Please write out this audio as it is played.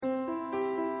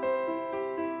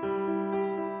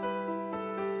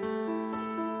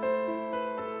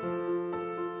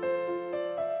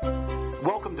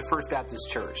Welcome to First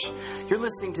Baptist Church. You're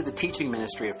listening to the teaching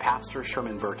ministry of Pastor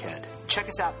Sherman Burkhead. Check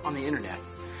us out on the internet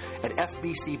at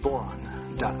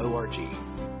fbcboron.org.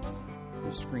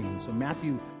 The screen. So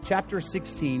Matthew chapter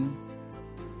 16,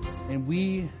 and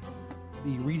we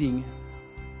be reading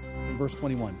in verse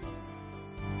 21.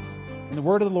 And the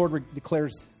word of the Lord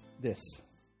declares this.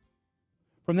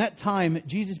 From that time,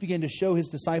 Jesus began to show his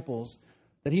disciples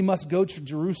that he must go to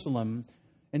Jerusalem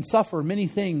and suffer many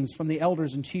things from the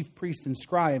elders and chief priests and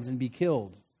scribes and be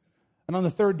killed, and on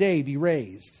the third day be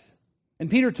raised.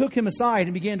 And Peter took him aside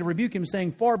and began to rebuke him,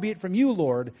 saying, Far be it from you,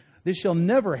 Lord, this shall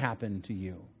never happen to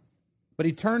you. But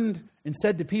he turned and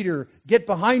said to Peter, Get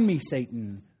behind me,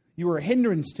 Satan. You are a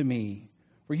hindrance to me,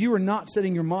 for you are not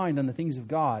setting your mind on the things of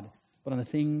God, but on the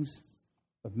things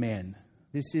of man.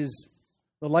 This is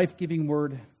the life-giving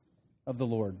word of the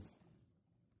Lord.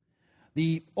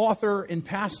 The author and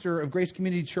pastor of Grace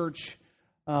Community Church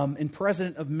and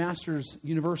president of Masters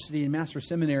University and Masters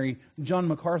Seminary, John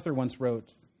MacArthur, once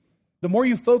wrote, The more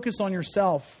you focus on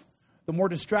yourself, the more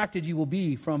distracted you will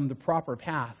be from the proper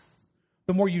path.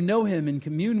 The more you know him and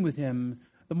commune with him,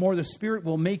 the more the Spirit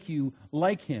will make you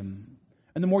like him.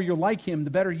 And the more you're like him, the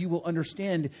better you will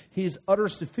understand his utter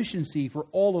sufficiency for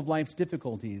all of life's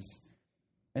difficulties.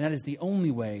 And that is the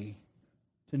only way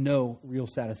to know real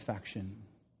satisfaction.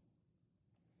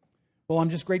 Well, I'm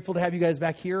just grateful to have you guys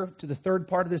back here to the third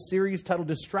part of this series titled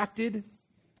Distracted.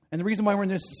 And the reason why we're in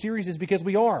this series is because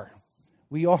we are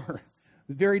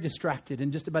very distracted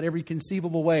in just about every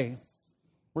conceivable way.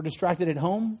 We're distracted at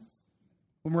home.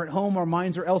 When we're at home, our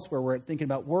minds are elsewhere. We're thinking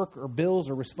about work or bills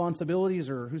or responsibilities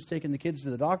or who's taking the kids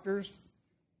to the doctors.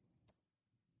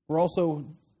 We're also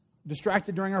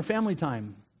distracted during our family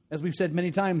time. As we've said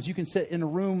many times, you can sit in a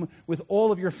room with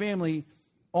all of your family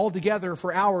all together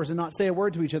for hours and not say a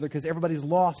word to each other because everybody's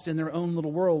lost in their own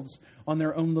little worlds on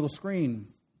their own little screen.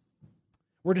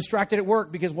 We're distracted at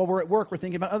work because while we're at work, we're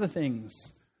thinking about other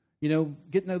things. Getting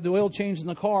the oil change in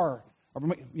the car,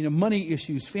 or, money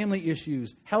issues, family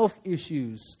issues, health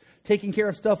issues, taking care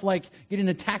of stuff like getting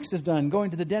the taxes done,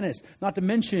 going to the dentist, not to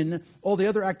mention all the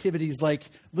other activities like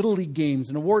Little League games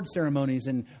and award ceremonies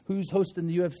and who's hosting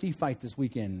the UFC fight this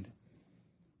weekend.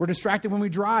 We're distracted when we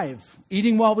drive,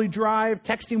 eating while we drive,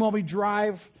 texting while we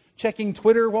drive, checking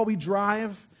Twitter while we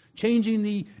drive, changing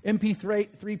the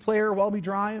MP3 player while we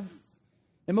drive.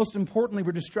 And most importantly,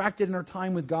 we're distracted in our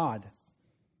time with God.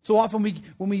 So often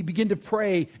when we begin to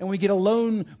pray and we get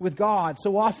alone with God,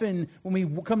 so often when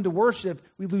we come to worship,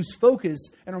 we lose focus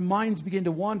and our minds begin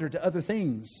to wander to other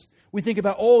things. We think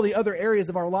about all the other areas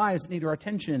of our lives that need our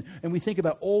attention, and we think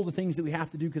about all the things that we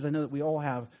have to do because I know that we all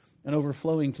have an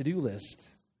overflowing to-do list.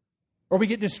 Or we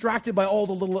get distracted by all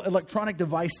the little electronic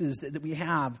devices that we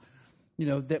have,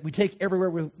 that we take everywhere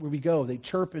where we go. They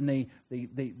chirp and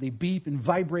they beep and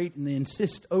vibrate and they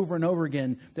insist over and over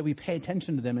again that we pay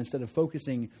attention to them instead of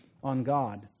focusing on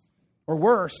God. Or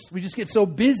worse, we just get so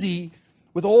busy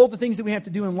with all the things that we have to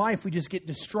do in life, we just get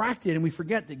distracted and we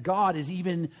forget that God is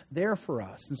even there for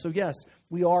us. And so yes,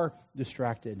 we are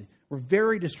distracted. We're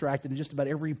very distracted in just about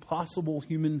every possible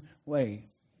human way.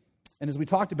 And as we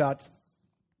talked about,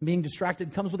 being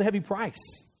distracted comes with a heavy price.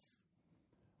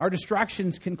 Our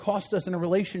distractions can cost us in our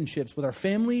relationships with our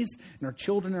families and our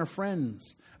children and our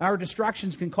friends. Our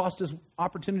distractions can cost us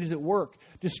opportunities at work.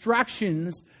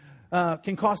 Distractions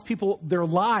can cost people their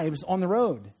lives on the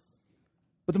road.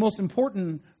 But the most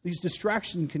important, these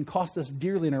distractions can cost us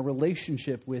dearly in our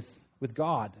relationship with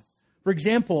God. For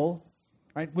example,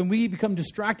 right, when we become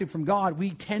distracted from God,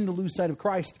 we tend to lose sight of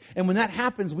Christ. And when that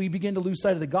happens, we begin to lose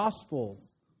sight of the gospel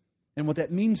and what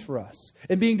that means for us.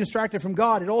 And being distracted from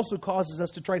God, it also causes us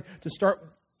to try to start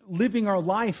living our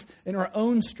life in our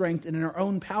own strength and in our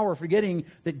own power, forgetting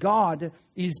that God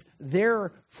is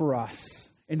there for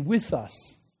us and with us.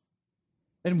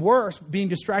 And worse, being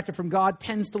distracted from God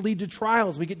tends to lead to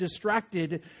trials. We get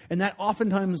distracted, and that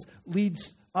oftentimes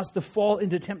leads us to fall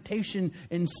into temptation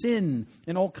and sin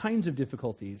and all kinds of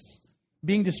difficulties.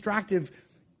 Being distracted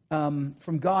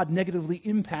from God negatively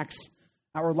impacts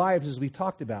our lives, as we've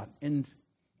talked about. And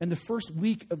in the first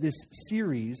week of this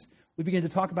series, we begin to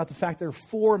talk about the fact there are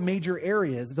four major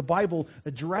areas the Bible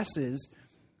addresses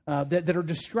that are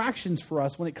distractions for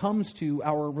us when it comes to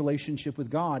our relationship with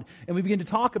God. And we begin to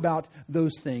talk about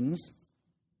those things.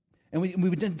 And we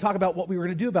begin to talk about what we were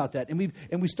going to do about that. And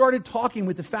we started talking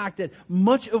with the fact that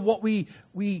much of what we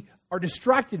are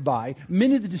distracted by,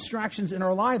 many of the distractions in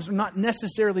our lives are not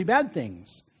necessarily bad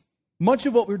things. Much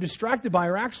of what we're distracted by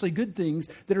are actually good things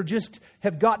that are just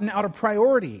have gotten out of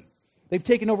priority. They've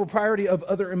taken over priority of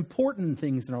other important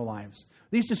things in our lives.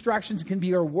 These distractions can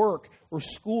be our work or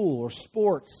school or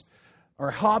sports,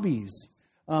 our hobbies,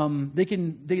 They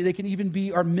can even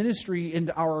be our ministry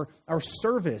and our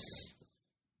service.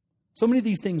 So many of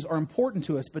these things are important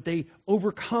to us, but they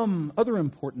overcome other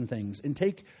important things and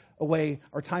take away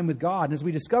our time with God. And as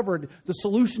we discovered, the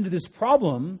solution to this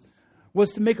problem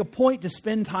was to make a point to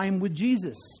spend time with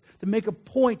Jesus, to make a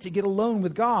point to get alone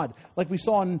with God. Like we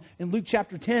saw in Luke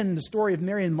chapter 10, the story of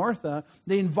Mary and Martha,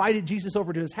 they invited Jesus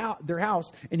over to their house,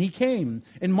 and he came.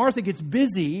 And Martha gets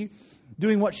busy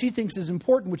doing what she thinks is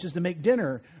important, which is to make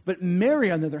dinner. But Mary,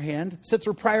 on the other hand, sets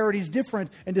her priorities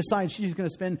different and decides she's going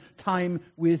to spend time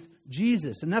with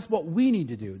Jesus. And that's what we need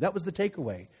to do. That was the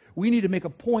takeaway. We need to make a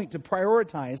point to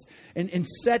prioritize and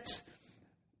set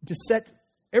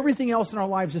everything else in our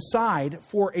lives aside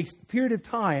for a period of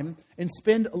time and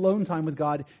spend alone time with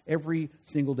God every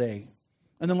single day.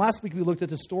 And then last week we looked at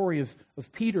the story of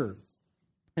Peter.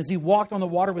 As he walked on the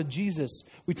water with Jesus,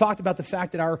 we talked about the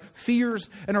fact that our fears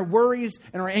and our worries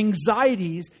and our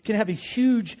anxieties can have a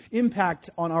huge impact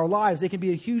on our lives. They can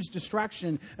be a huge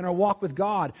distraction in our walk with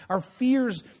God. Our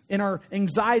fears and our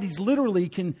anxieties literally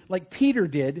can, like Peter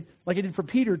did, like it did for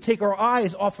Peter, take our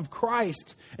eyes off of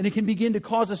Christ, and it can begin to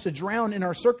cause us to drown in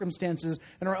our circumstances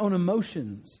and our own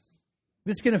emotions.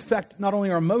 This can affect not only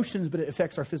our emotions, but it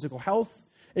affects our physical health.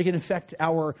 It can affect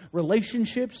our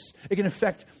relationships. It can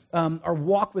affect our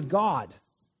walk with God.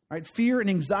 Right? Fear and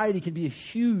anxiety can be a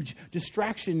huge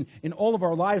distraction in all of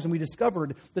our lives. And we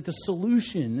discovered that the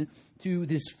solution to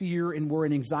this fear and worry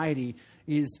and anxiety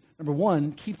is, number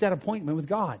one, keep that appointment with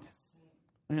God.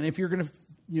 And if you're going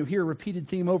to hear a repeated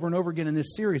theme over and over again in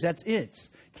this series, that's it.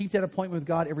 Keep that appointment with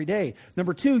God every day.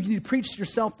 Number two, you need to preach to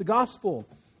yourself the gospel,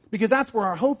 because that's where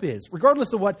our hope is,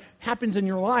 regardless of what happens in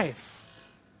your life.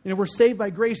 We're saved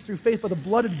by grace through faith by the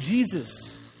blood of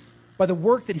Jesus, by the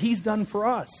work that he's done for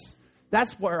us.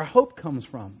 That's where our hope comes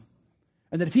from.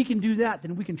 And that if he can do that,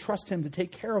 then we can trust him to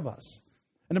take care of us.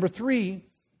 And number three,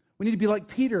 we need to be like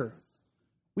Peter.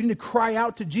 We need to cry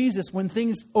out to Jesus when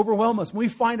things overwhelm us. When we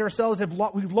find ourselves,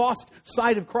 we've lost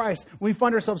sight of Christ. When we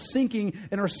find ourselves sinking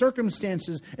in our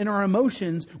circumstances, in our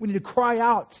emotions, we need to cry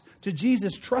out to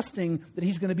Jesus, trusting that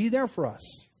he's going to be there for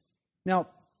us. Now,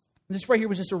 this right here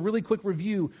was just a really quick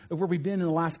review of where we've been in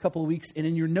the last couple of weeks. And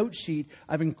in your note sheet,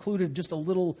 I've included just a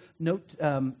little note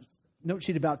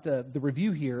sheet about the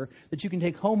review here that you can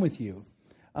take home with you.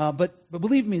 But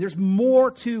believe me, there's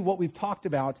more to what we've talked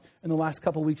about in the last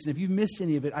couple of weeks. And if you've missed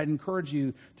any of it, I'd encourage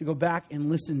you to go back and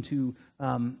listen to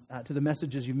the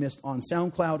messages you've missed on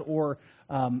SoundCloud or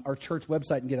our church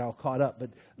website and get all caught up.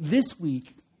 But this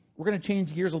week, we're going to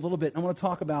change gears a little bit. I want to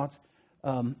talk about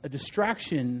a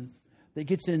distraction that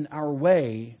gets in our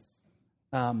way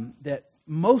that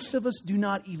most of us do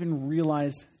not even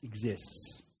realize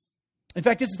exists. In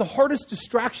fact, it's the hardest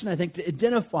distraction, I think, to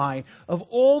identify of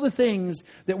all the things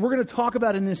that we're going to talk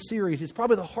about in this series. It's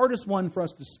probably the hardest one for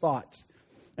us to spot.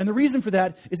 And the reason for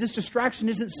that is this distraction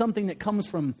isn't something that comes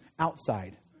from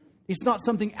outside. It's not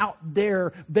something out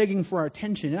there begging for our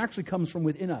attention. It actually comes from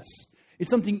within us. It's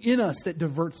something in us that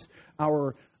diverts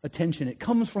our attention. It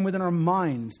comes from within our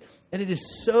minds, and it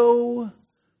is so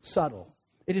subtle.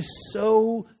 It is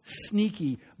so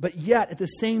sneaky, but yet at the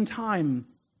same time,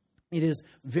 it is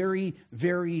very,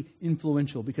 very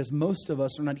influential, because most of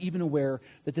us are not even aware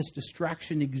that this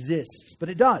distraction exists, but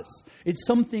it does. It's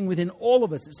something within all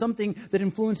of us. It's something that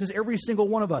influences every single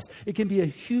one of us. It can be a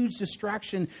huge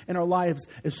distraction in our lives,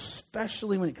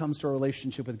 especially when it comes to our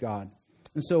relationship with God.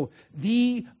 And so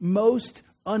the most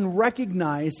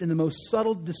unrecognized and the most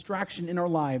subtle distraction in our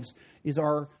lives is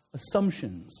our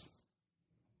assumptions.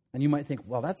 And you might think,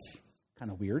 well, that's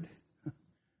kind of weird.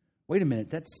 Wait a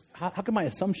minute, how can my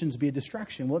assumptions be a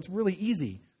distraction? Well, it's really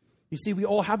easy. You see, we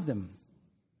all have them.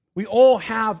 We all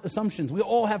have assumptions. We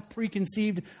all have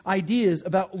preconceived ideas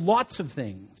about lots of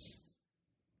things.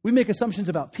 We make assumptions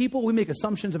about people. We make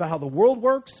assumptions about how the world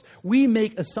works. We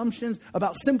make assumptions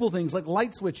about simple things like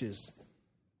light switches.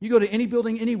 You go to any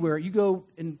building anywhere, you go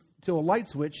to a light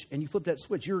switch and you flip that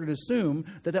switch, you're going to assume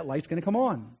that light's going to come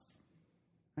on.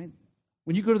 Right?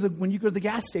 When you go to the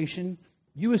gas station,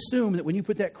 you assume that when you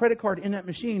put that credit card in that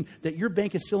machine, that your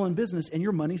bank is still in business and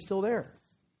your money's still there.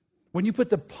 When you put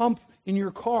the pump in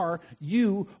your car,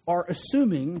 you are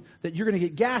assuming that you're going to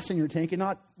get gas in your tank and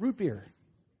not root beer.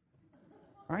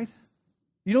 Right?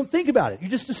 You don't think about it. You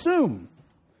just assume.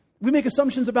 We make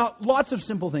assumptions about lots of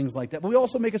simple things like that, but we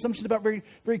also make assumptions about very,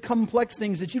 very complex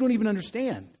things that you don't even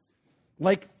understand,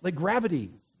 like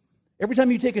gravity. Every time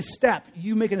you take a step,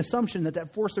 you make an assumption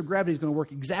that force of gravity is going to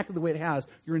work exactly the way it has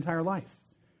your entire life.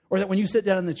 Or that when you sit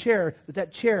down in the chair,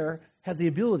 that chair has the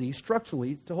ability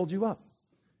structurally to hold you up.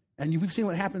 And we've seen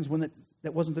what happens when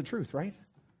that wasn't the truth, right?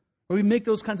 But we make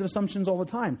those kinds of assumptions all the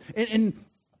time. And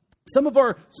Some of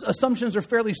our assumptions are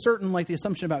fairly certain, like the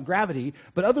assumption about gravity,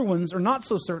 but other ones are not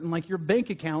so certain, like your bank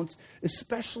account,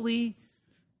 especially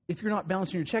if you're not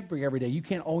balancing your checkbook every day. You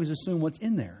can't always assume what's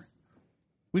in there.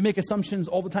 We make assumptions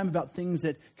all the time about things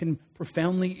that can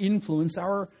profoundly influence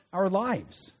our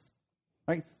lives,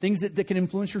 right? Things that can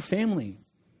influence your family.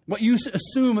 What you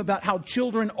assume about how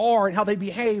children are and how they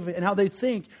behave and how they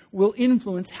think will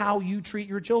influence how you treat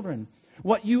your children.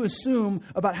 What you assume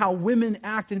about how women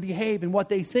act and behave and what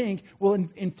they think will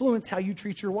influence how you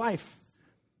treat your wife.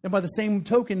 And by the same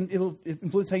token, it will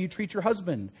influence how you treat your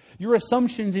husband. Your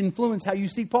assumptions influence how you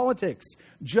see politics.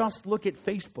 Just look at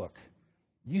Facebook.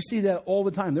 You see that all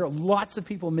the time. There are lots of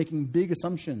people making big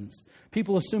assumptions.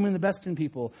 People assuming the best in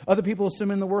people. Other people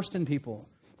assuming the worst in people.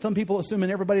 Some people assuming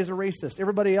everybody is a racist.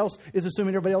 Everybody else is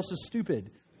assuming everybody else is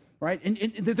stupid. Right? And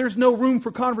there's no room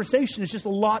for conversation. It's just a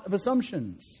lot of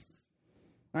assumptions.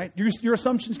 Right? Your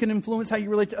assumptions can influence how you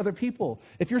relate to other people.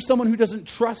 If you're someone who doesn't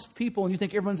trust people and you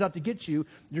think everyone's out to get you,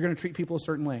 you're going to treat people a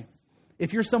certain way.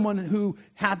 If you're someone who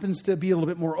happens to be a little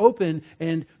bit more open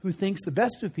and who thinks the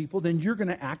best of people, then you're going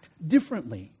to act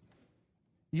differently.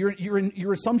 Your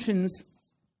assumptions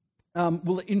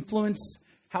will influence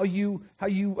what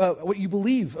you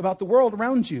believe about the world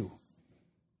around you.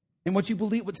 And what you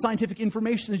believe, what scientific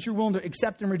information that you're willing to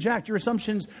accept and reject. Your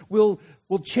assumptions will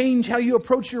change how you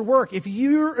approach your work. If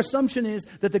your assumption is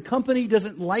that the company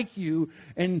doesn't like you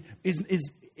and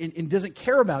and doesn't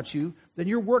care about you, then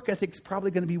your work ethic's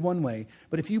probably going to be one way.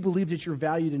 But if you believe that you're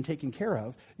valued and taken care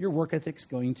of, your work ethic's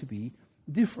going to be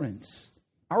different.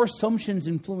 Our assumptions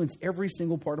influence every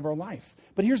single part of our life.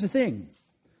 But here's the thing.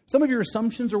 Some of your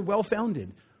assumptions are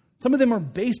well-founded. Some of them are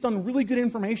based on really good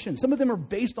information. Some of them are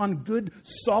based on good,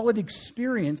 solid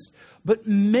experience. But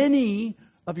many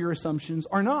of your assumptions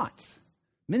are not.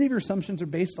 Many of your assumptions are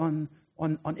based on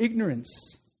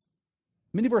ignorance.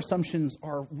 Many of our assumptions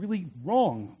are really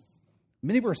wrong.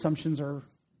 Many of our assumptions are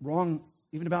wrong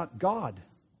even about God.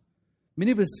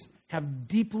 Many of us have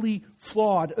deeply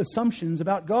flawed assumptions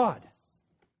about God,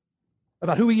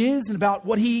 about who He is and about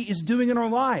what He is doing in our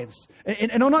lives.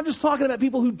 And I'm not just talking about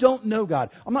people who don't know God.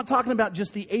 I'm not talking about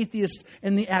just the atheist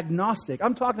and the agnostic.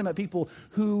 I'm talking about people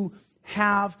who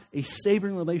have a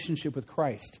saving relationship with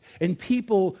Christ and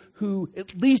people who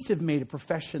at least have made a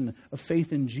profession of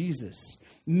faith in Jesus.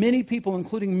 Many people,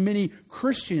 including many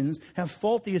Christians, have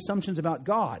faulty assumptions about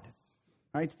God,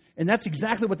 right? And that's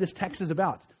exactly what this text is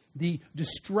about. The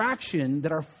distraction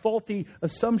that our faulty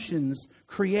assumptions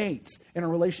create in our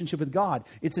relationship with God.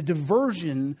 It's a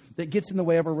diversion that gets in the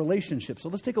way of our relationship. So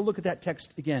let's take a look at that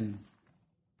text again.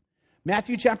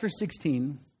 Matthew chapter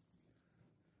 16,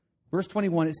 verse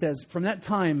 21, it says, "From that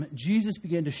time, Jesus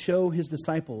began to show His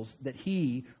disciples that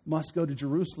He must go to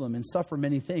Jerusalem and suffer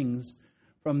many things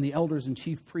from the elders and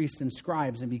chief priests and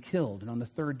scribes and be killed, and on the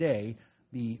third day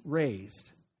be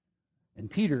raised. And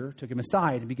Peter took Him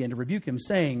aside and began to rebuke Him,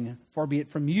 saying, 'Far be it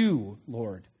from you,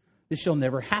 Lord, this shall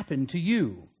never happen to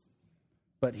you.'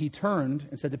 But He turned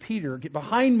and said to Peter, 'Get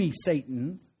behind me,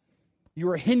 Satan. You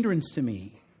are a hindrance to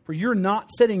me, for you're not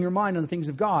setting your mind on the things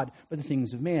of God, but the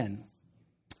things of man.'"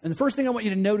 And the first thing I want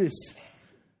you to notice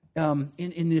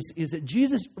in this is that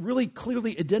Jesus really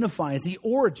clearly identifies the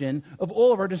origin of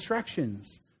all of our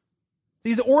distractions.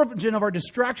 The origin of our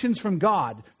distractions from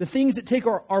God, the things that take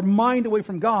our mind away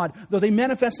from God, though they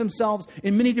manifest themselves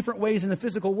in many different ways in the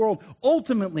physical world,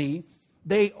 ultimately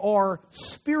they are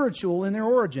spiritual in their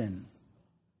origin.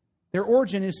 Their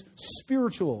origin is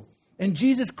spiritual. And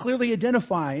Jesus clearly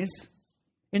identifies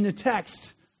in the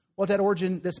text what that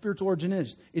spiritual origin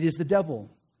is. It is the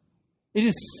devil. It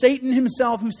is Satan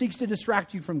himself who seeks to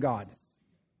distract you from God.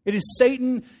 It is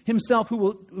Satan himself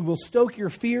who will stoke your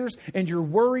fears and your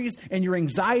worries and your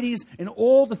anxieties and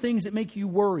all the things that make you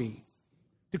worry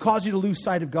to cause you to lose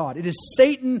sight of God. It is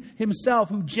Satan himself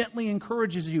who gently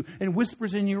encourages you and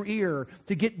whispers in your ear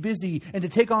to get busy and to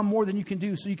take on more than you can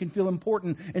do so you can feel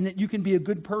important and that you can be a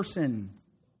good person.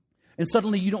 And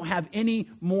suddenly you don't have any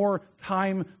more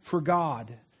time for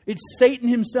God. It's Satan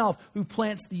himself who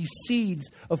plants these seeds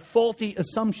of faulty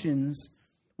assumptions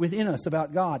within us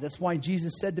about God. That's why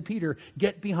Jesus said to Peter,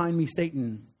 "Get behind me,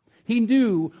 Satan." He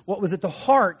knew what was at the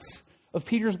heart of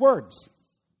Peter's words.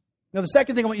 Now, the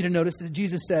second thing I want you to notice that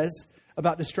Jesus says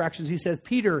about distractions, He says,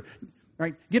 "Peter,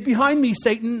 right, get behind me,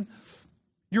 Satan.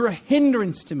 You're a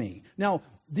hindrance to me." Now,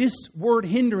 this word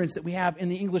hindrance that we have in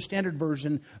the English Standard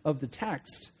Version of the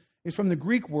text is from the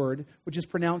Greek word, which is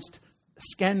pronounced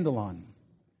scandalon.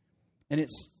 And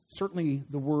it's certainly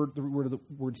the root of the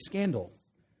word scandal.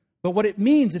 But what it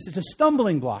means is it's a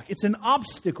stumbling block. It's an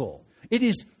obstacle. It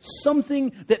is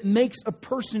something that makes a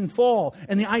person fall.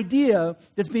 And the idea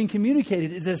that's being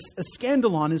communicated is a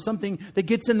scandalon, is something that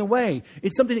gets in the way.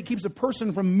 It's something that keeps a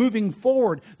person from moving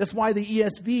forward. That's why the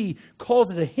ESV calls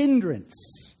it a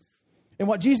hindrance. And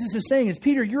what Jesus is saying is,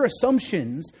 Peter, your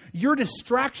assumptions, your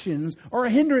distractions are a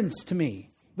hindrance to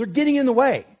me. They're getting in the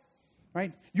way,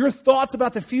 right? Your thoughts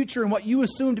about the future and what you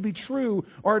assume to be true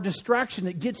are a distraction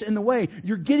that gets in the way.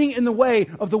 You're getting in the way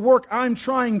of the work I'm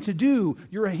trying to do.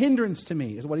 You're a hindrance to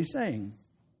me, is what he's saying.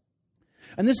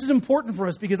 And this is important for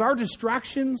us because our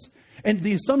distractions and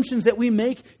the assumptions that we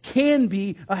make can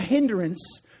be a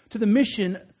hindrance to the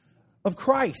mission of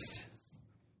Christ.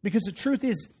 Because the truth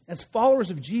is, as followers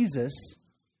of Jesus,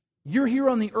 you're here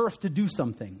on the earth to do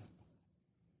something.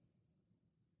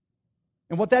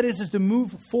 And what that is to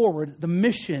move forward the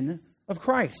mission of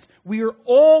Christ. We are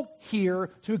all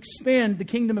here to expand the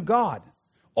kingdom of God.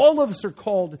 All of us are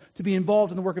called to be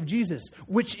involved in the work of Jesus,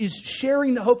 which is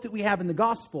sharing the hope that we have in the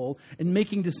gospel and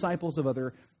making disciples of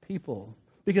other people.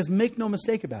 Because make no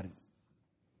mistake about it,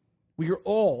 we are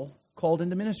all called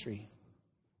into ministry.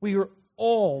 We are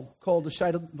all called to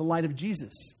shine the light of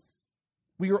Jesus.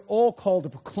 We are all called to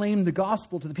proclaim the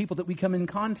gospel to the people that we come in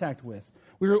contact with.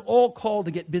 We are all called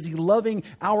to get busy loving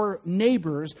our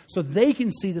neighbors so they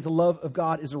can see that the love of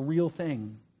God is a real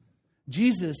thing.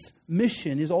 Jesus'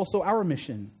 mission is also our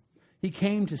mission. He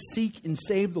came to seek and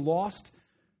save the lost.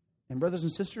 And brothers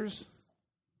and sisters,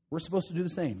 we're supposed to do the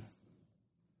same.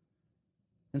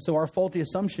 And so our faulty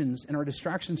assumptions and our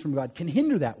distractions from God can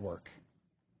hinder that work.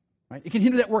 Right? It can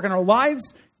hinder that work in our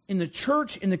lives, in the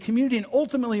church, in the community, and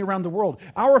ultimately around the world.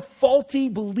 Our faulty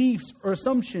beliefs or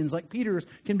assumptions, like Peter's,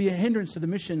 can be a hindrance to the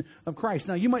mission of Christ.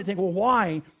 Now, you might think, well,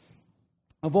 why,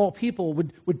 of all people,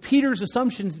 would Peter's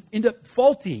assumptions end up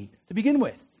faulty to begin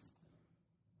with?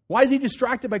 Why is he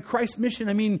distracted by Christ's mission?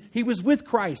 I mean, he was with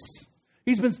Christ.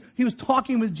 He was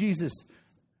talking with Jesus,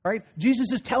 right?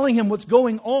 Jesus is telling him what's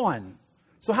going on.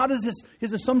 So how does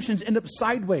his assumptions end up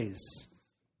sideways?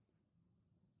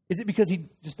 Is it because he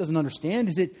just doesn't understand?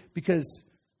 Is it because,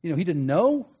 he didn't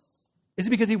know? Is it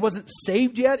because he wasn't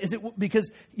saved yet? Is it because,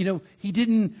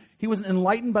 he wasn't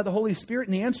enlightened by the Holy Spirit?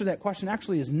 And the answer to that question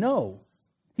actually is no.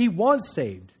 He was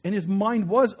saved, and his mind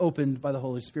was opened by the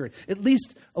Holy Spirit, at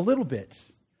least a little bit.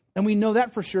 And we know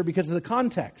that for sure because of the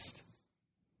context.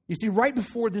 You see, right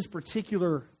before this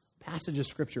particular passage of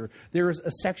Scripture, there is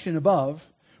a section above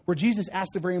where Jesus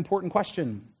asks a very important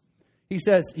question. He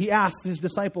asks his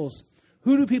disciples,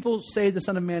 who do people say the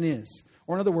Son of Man is?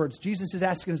 Or in other words, Jesus is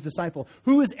asking his disciple,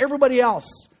 who is everybody else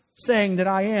saying that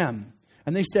I am?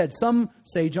 And they said, some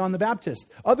say John the Baptist.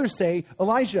 Others say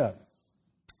Elijah.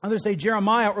 Others say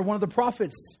Jeremiah or one of the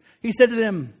prophets. He said to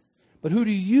them, but who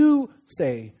do you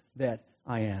say that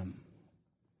I am?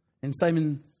 And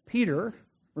Simon Peter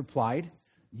replied,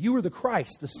 you are the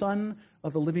Christ, the Son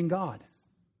of the living God.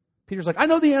 Peter's like, I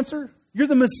know the answer. You're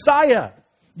the Messiah.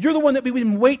 You're the one that we've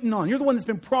been waiting on. You're the one that's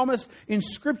been promised in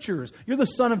Scriptures. You're the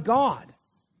Son of God.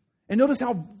 And notice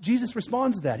how Jesus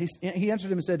responds to that. He answered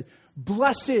him and said,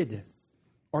 blessed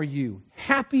are you.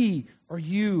 Happy are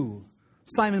you,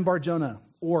 Simon Bar-Jonah,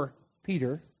 or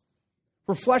Peter.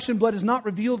 For flesh and blood has not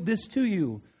revealed this to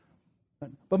you,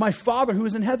 but my Father who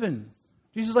is in heaven.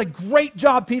 Jesus is like, great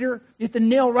job, Peter. You hit the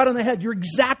nail right on the head. You're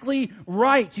exactly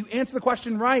right. You answered the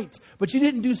question right. But you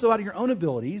didn't do so out of your own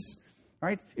abilities.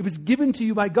 Right? It was given to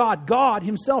you by God. God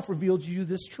himself revealed to you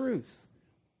this truth.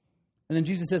 And then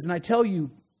Jesus says, and I tell you,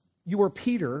 you are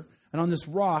Peter, and on this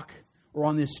rock, or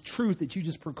on this truth that you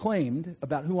just proclaimed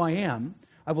about who I am,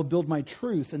 I will build my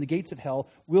truth, and the gates of hell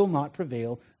will not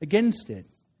prevail against it.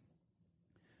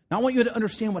 Now I want you to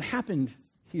understand what happened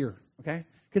here, okay?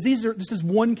 Because this is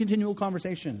one continual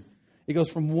conversation. It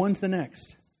goes from one to the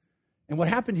next. And what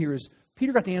happened here is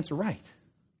Peter got the answer right.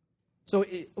 So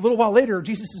a little while later,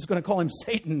 Jesus is going to call him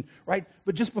Satan, right?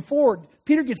 But just before,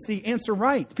 Peter gets the answer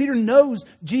right. Peter knows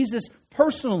Jesus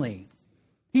personally.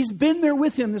 He's been there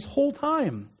with him this whole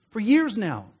time, for years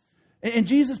now. And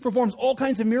Jesus performs all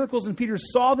kinds of miracles, and Peter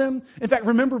saw them. In fact,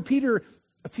 remember, Peter,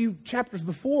 a few chapters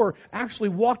before, actually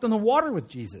walked on the water with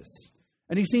Jesus.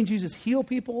 And he's seen Jesus heal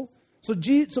people. So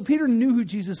Peter knew who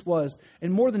Jesus was.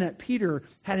 And more than that, Peter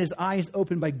had his eyes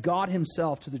opened by God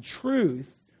himself to the truth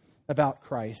about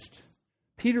Christ.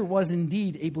 Peter was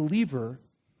indeed a believer,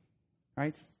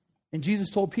 right? And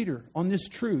Jesus told Peter, on this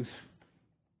truth,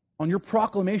 on your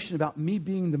proclamation about me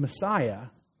being the Messiah,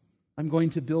 I'm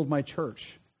going to build my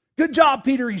church. Good job,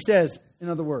 Peter, he says, in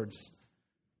other words.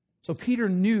 So Peter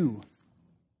knew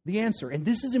the answer. And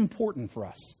this is important for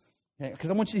us, okay? Because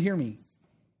I want you to hear me.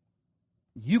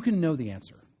 You can know the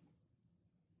answer.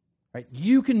 Right?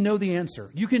 You can know the answer.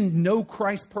 You can know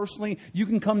Christ personally. You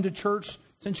can come to church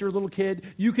since you're a little kid.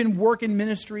 You can work in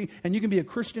ministry, and you can be a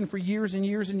Christian for years and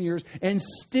years and years and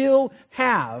still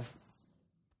have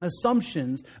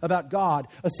assumptions about God,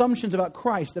 assumptions about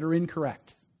Christ that are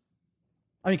incorrect.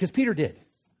 I mean, because Peter did,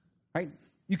 right?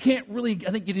 You can't really,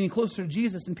 I think, get any closer to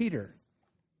Jesus than Peter.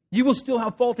 You will still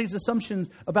have faulty assumptions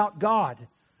about God.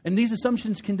 And these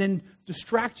assumptions can then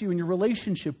distract you in your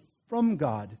relationship from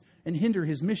God and hinder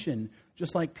his mission,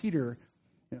 just like Peter.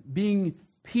 Being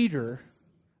Peter,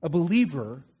 a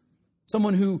believer,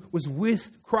 someone who was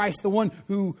with Christ, the one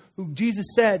who Jesus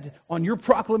said, on your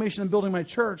proclamation of building my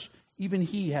church, even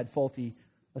he had faulty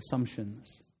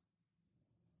assumptions.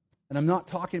 And I'm not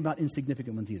talking about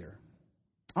insignificant ones either.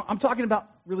 I'm talking about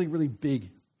really, really big,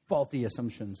 faulty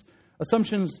assumptions.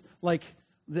 Assumptions like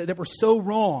that were so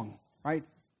wrong, right?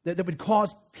 That would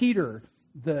cause Peter,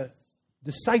 the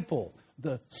disciple,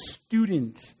 the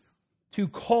student, to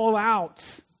call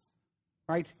out,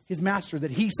 right, his master,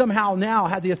 that he somehow now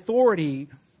had the authority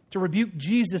to rebuke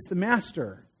Jesus, the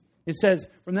master. It says,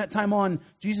 from that time on,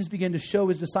 Jesus began to show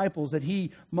his disciples that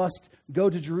he must go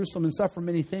to Jerusalem and suffer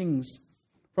many things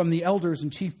from the elders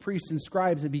and chief priests and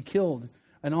scribes and be killed,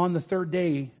 and on the third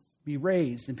day be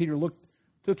raised. And Peter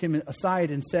took him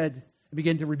aside and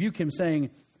began to rebuke him,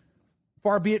 saying,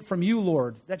 far be it from you,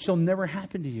 Lord, that shall never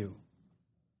happen to you.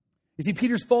 You see,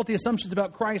 Peter's faulty assumptions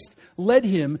about Christ led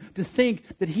him to think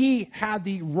that he had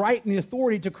the right and the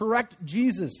authority to correct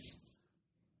Jesus.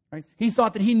 Right? He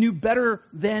thought that he knew better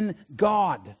than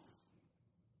God.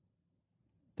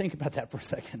 Think about that for a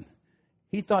second.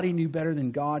 He thought he knew better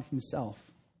than God himself,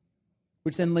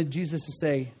 which then led Jesus to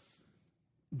say,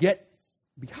 get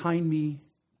behind me,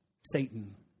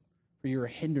 Satan, for you're a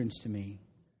hindrance to me.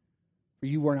 For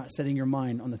you are not setting your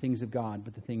mind on the things of God,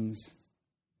 but the things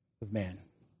of man.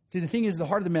 See, the thing is, the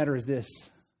heart of the matter is this.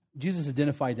 Jesus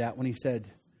identified that when he said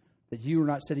that you are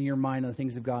not setting your mind on the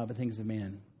things of God, but the things of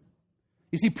man.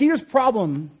 You see, Peter's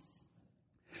problem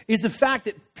is the fact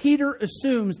that Peter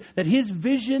assumes that his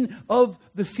vision of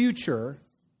the future,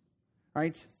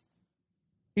 right,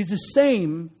 is the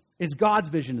same as God's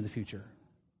vision of the future.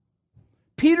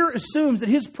 Peter assumes that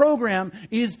his program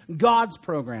is God's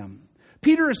program.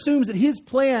 Peter assumes that his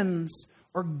plans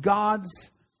are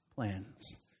God's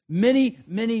plans. Many,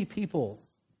 many people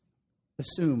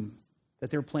assume that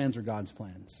their plans are God's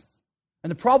plans.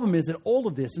 And the problem is that all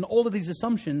of this and all of these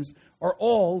assumptions are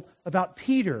all about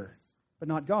Peter, but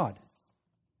not God.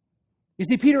 You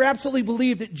see, Peter absolutely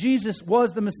believed that Jesus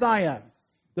was the Messiah,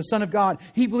 the Son of God.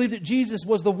 He believed that Jesus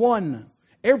was the one.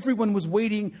 Everyone was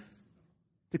waiting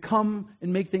to come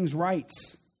and make things right.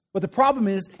 But the problem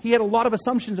is, he had a lot of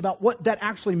assumptions about what that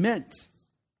actually meant.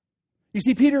 You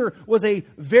see, Peter was a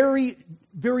very,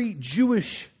 very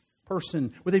Jewish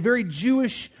person with a very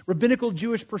Jewish, rabbinical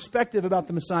Jewish perspective about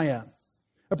the Messiah.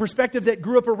 A perspective that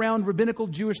grew up around rabbinical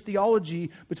Jewish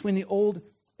theology between the Old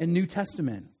and New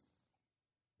Testament.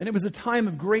 And it was a time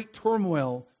of great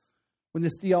turmoil when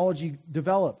this theology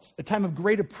developed. A time of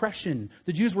great oppression.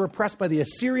 The Jews were oppressed by the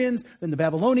Assyrians, then the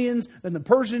Babylonians, then the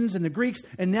Persians and the Greeks,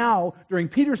 and now, during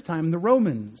Peter's time, the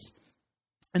Romans.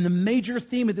 And the major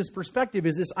theme of this perspective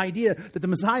is this idea that the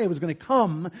Messiah was going to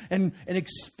come and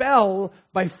expel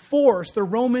by force the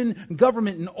Roman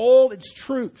government and all its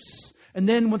troops. And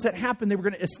then once that happened, they were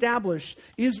going to establish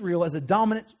Israel as a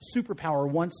dominant superpower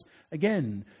once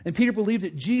again. And Peter believed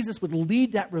that Jesus would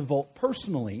lead that revolt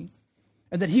personally,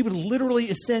 and that he would literally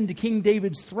ascend to King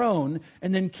David's throne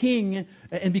and then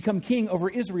become king over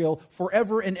Israel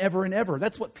forever and ever and ever.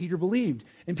 That's what Peter believed.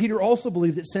 And Peter also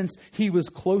believed that since he was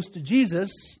close to Jesus,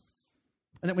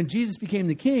 and that when Jesus became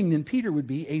the king, then Peter would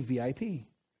be a VIP.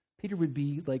 Peter would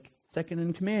be like second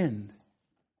in command.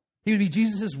 He would be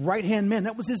Jesus' right-hand man.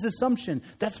 That was his assumption.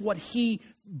 That's what he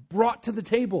brought to the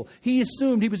table. He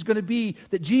assumed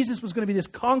that Jesus was going to be this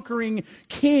conquering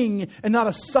king and not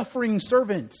a suffering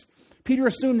servant. Peter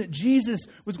assumed that Jesus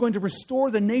was going to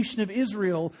restore the nation of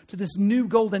Israel to this new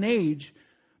golden age,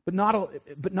 but not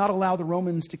allow the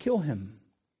Romans to kill him.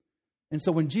 And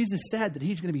so when Jesus said that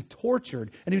he's going to be tortured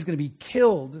and he was going to be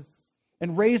killed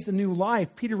and raised a new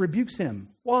life, Peter rebukes him.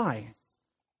 Why?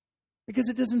 Because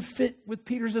it doesn't fit with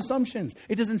Peter's assumptions.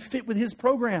 It doesn't fit with his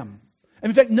program. And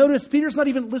in fact, notice Peter's not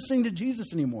even listening to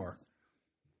Jesus anymore.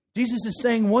 Jesus is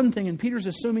saying one thing and Peter's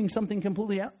assuming something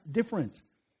completely different.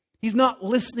 He's not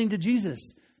listening to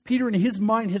Jesus. Peter, in his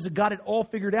mind, has got it all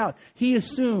figured out. He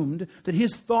assumed that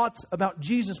his thoughts about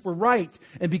Jesus were right.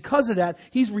 And because of that,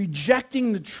 he's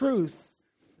rejecting the truth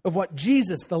of what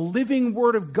Jesus, the living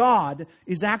Word of God,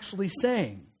 is actually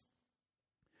saying.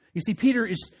 You see, Peter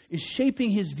is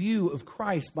shaping his view of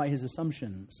Christ by his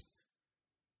assumptions.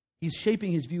 He's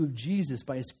shaping his view of Jesus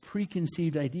by his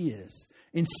preconceived ideas,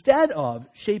 instead of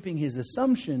shaping his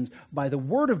assumptions by the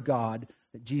Word of God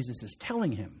that Jesus is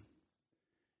telling him.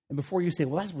 And before you say,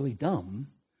 well, that's really dumb,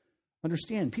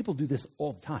 understand, people do this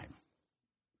all the time.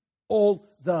 All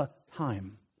the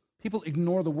time. People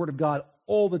ignore the Word of God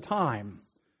all the time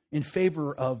in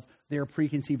favor of their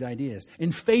preconceived ideas,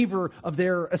 in favor of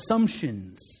their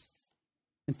assumptions,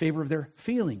 in favor of their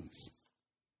feelings.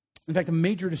 In fact, a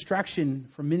major distraction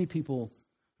for many people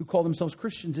who call themselves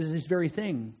Christians is this very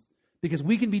thing. Because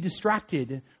we can be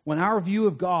distracted when our view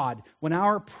of God, when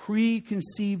our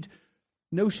preconceived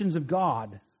notions of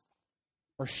God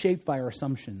are shaped by our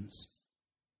assumptions.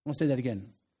 I want to say that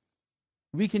again.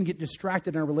 We can get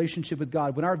distracted in our relationship with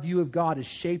God when our view of God is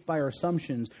shaped by our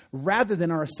assumptions, rather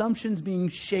than our assumptions being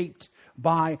shaped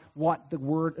by what the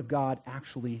Word of God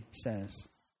actually says.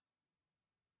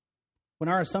 When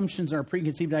our assumptions and our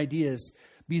preconceived ideas,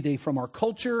 be they from our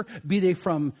culture, be they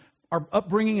from our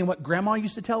upbringing and what grandma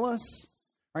used to tell us,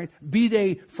 right? Be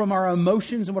they from our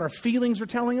emotions and what our feelings are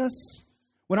telling us.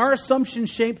 When our assumptions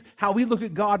shape how we look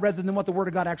at God rather than what the Word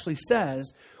of God actually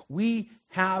says, we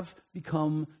have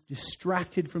become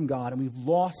distracted from God and we've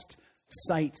lost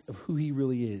sight of who He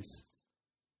really is.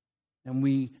 And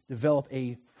we develop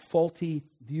a faulty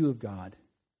view of God.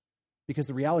 Because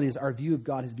the reality is our view of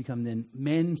God has become then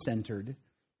man-centered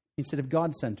instead of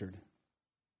God-centered.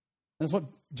 That's what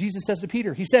Jesus says to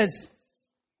Peter. He says,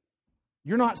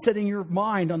 you're not setting your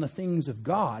mind on the things of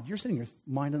God. You're setting your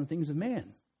mind on the things of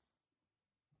man.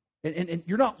 And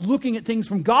you're not looking at things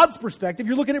from God's perspective.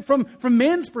 You're looking at it from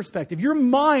man's perspective. Your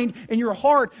mind and your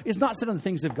heart is not set on the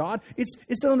things of God. It's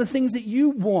set on the things that you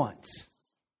want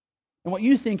and what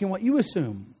you think and what you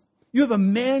assume. You have a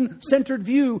man-centered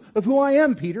view of who I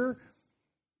am, Peter.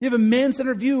 You have a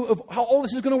man-centered view of how all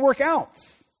this is going to work out.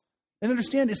 And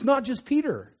understand, it's not just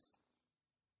Peter.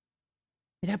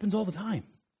 It happens all the time.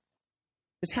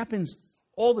 This happens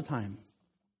all the time.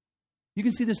 You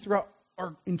can see this throughout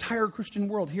our entire Christian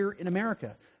world here in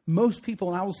America. Most people,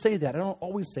 and I will say that, I don't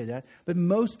always say that, but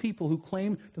most people who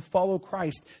claim to follow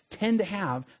Christ tend to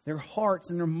have their hearts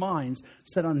and their minds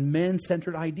set on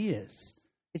man-centered ideas.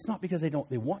 It's not because they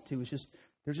want to,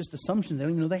 they're just assumptions they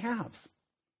don't even know they have.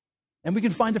 And we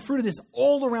can find the fruit of this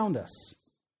all around us.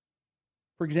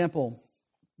 For example,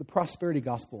 the prosperity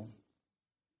gospel.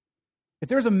 If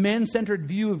there's a man-centered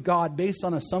view of God based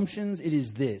on assumptions, it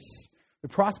is this. The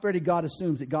prosperity God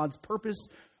assumes that God's purpose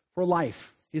for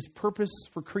life, His purpose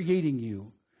for creating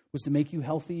you, was to make you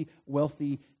healthy,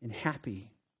 wealthy, and happy.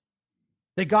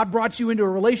 That God brought you into a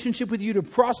relationship with you to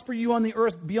prosper you on the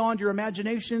earth beyond your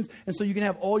imaginations, and so you can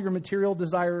have all your material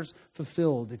desires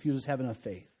fulfilled if you just have enough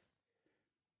faith.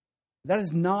 That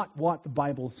is not what the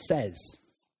Bible says.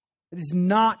 It is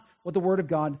not what the Word of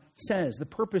God says. The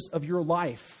purpose of your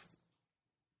life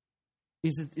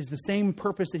is the same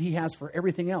purpose that He has for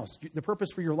everything else. The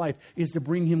purpose for your life is to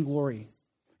bring Him glory.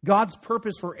 God's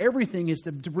purpose for everything is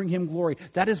to bring Him glory.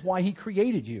 That is why He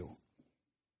created you.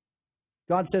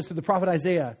 God says through the prophet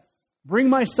Isaiah, bring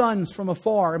my sons from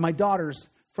afar and my daughters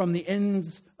from the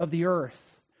ends of the earth.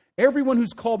 Everyone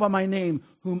who's called by my name,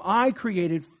 whom I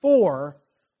created for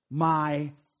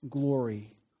my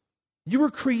glory. You were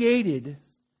created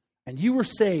and you were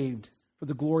saved for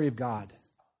the glory of God.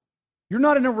 You're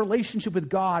not in a relationship with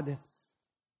God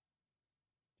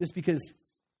just because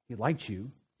He liked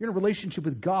you. You're in a relationship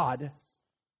with God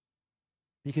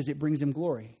because it brings Him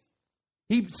glory.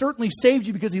 He certainly saved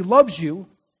you because He loves you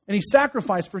and He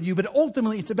sacrificed for you, but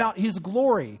ultimately it's about His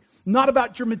glory, not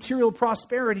about your material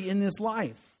prosperity in this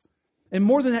life. And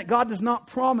more than that, God does not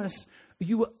promise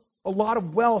you a lot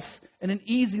of wealth and an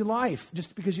easy life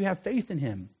just because you have faith in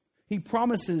Him. He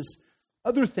promises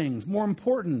other things more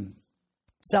important.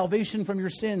 Salvation from your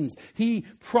sins. He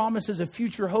promises a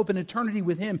future hope and eternity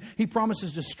with Him. He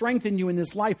promises to strengthen you in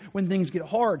this life when things get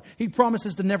hard. He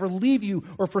promises to never leave you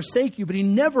or forsake you, but He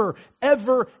never,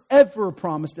 ever, ever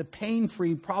promised a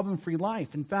pain-free, problem-free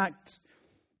life. In fact,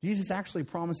 Jesus actually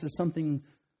promises something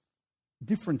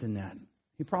different than that.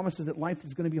 He promises that life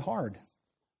is going to be hard.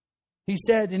 He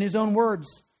said in His own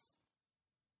words,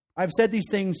 I've said these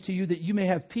things to you that you may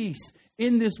have peace.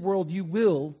 In this world you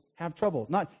will have trouble.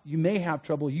 Not you may have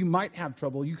trouble, you might have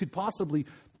trouble. You could possibly,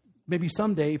 maybe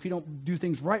someday, if you don't do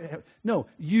things right. No,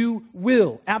 you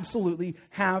will absolutely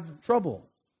have trouble.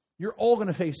 You're all going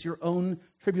to face your own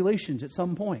tribulations at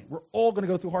some point. We're all going to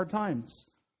go through hard times.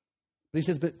 But He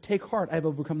says, but take heart, I have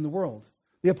overcome the world.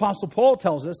 The Apostle Paul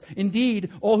tells us,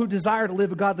 indeed, all who desire to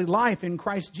live a godly life in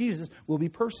Christ Jesus will be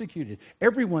persecuted.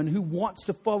 Everyone who wants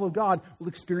to follow God will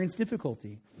experience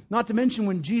difficulty. Not to mention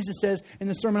when Jesus says in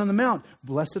the Sermon on the Mount,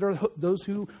 blessed are those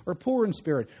who are poor in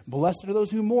spirit. Blessed are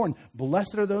those who mourn.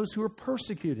 Blessed are those who are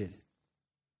persecuted.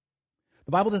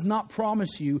 The Bible does not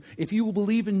promise you, if you will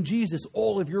believe in Jesus,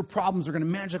 all of your problems are going to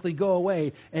magically go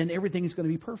away and everything is going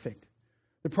to be perfect.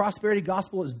 The prosperity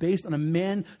gospel is based on a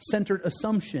man-centered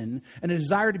assumption and a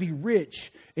desire to be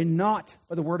rich and not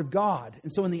by the word of God.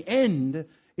 And so in the end,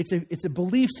 it's a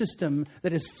belief system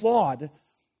that is flawed,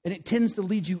 and it tends to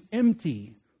lead you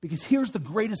empty, because here's the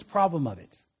greatest problem of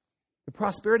it. The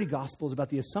prosperity gospel is about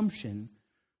the assumption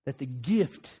that the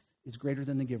gift is greater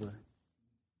than the giver.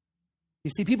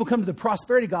 You see, people come to the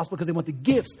prosperity gospel because they want the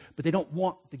gifts, but they don't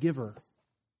want the giver.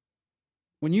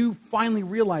 When you finally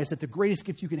realize that the greatest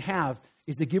gift you can have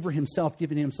is the giver himself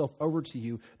giving himself over to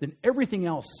you, then everything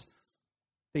else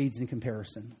fades in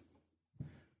comparison.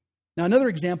 Now, another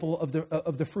example of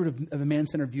the fruit of a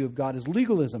man-centered view of God is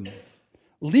legalism.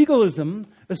 Legalism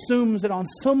assumes that on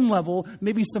some level,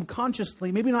 maybe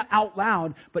subconsciously, maybe not out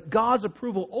loud, but God's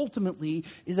approval ultimately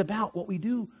is about what we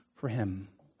do for him.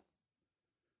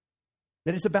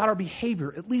 That it's about our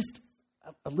behavior, at least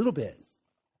a little bit,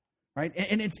 right?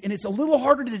 And it's a little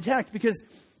harder to detect because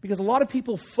a lot of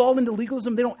people fall into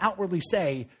legalism. They don't outwardly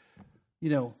say,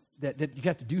 that you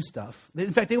have to do stuff.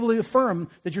 In fact, they will affirm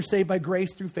that you're saved by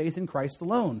grace through faith in Christ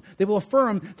alone. They will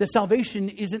affirm that salvation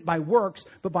isn't by works,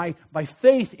 but by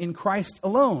faith in Christ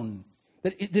alone.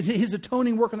 That his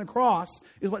atoning work on the cross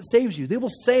is what saves you. They will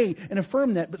say and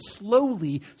affirm that, but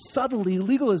slowly, subtly,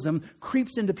 legalism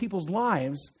creeps into people's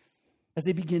lives as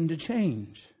they begin to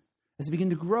change, as they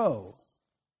begin to grow.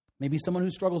 Maybe someone who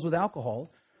struggles with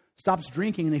alcohol stops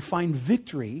drinking and they find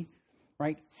victory,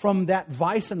 right, from that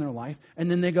vice in their life, and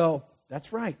then they go,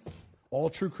 that's right, all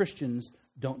true Christians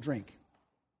don't drink,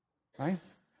 right?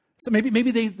 So maybe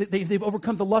they've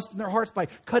overcome the lust in their hearts by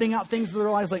cutting out things in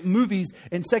their lives like movies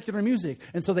and secular music,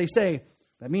 and so they say,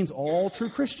 that means all true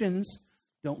Christians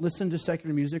don't listen to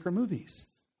secular music or movies.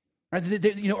 Right?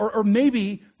 Or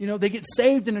maybe, they get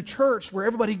saved in a church where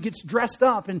everybody gets dressed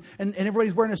up and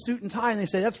everybody's wearing a suit and tie, and they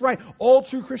say, that's right, all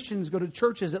true Christians go to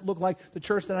churches that look like the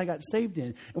church that I got saved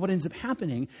in. And what ends up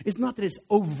happening is not that it's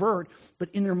overt,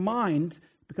 but in their mind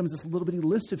becomes this little bitty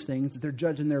list of things that they're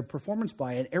judging their performance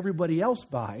by and everybody else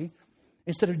by,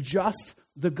 instead of just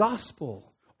the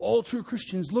gospel. All true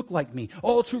Christians look like me.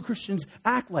 All true Christians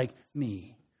act like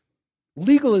me.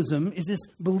 Legalism is this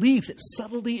belief that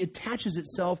subtly attaches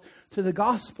itself to the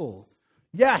gospel.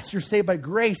 Yes, you're saved by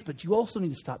grace, but you also need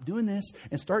to stop doing this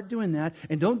and start doing that,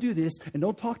 and don't do this, and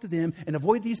don't talk to them, and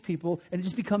avoid these people, and it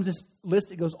just becomes this list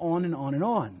that goes on and on and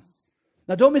on.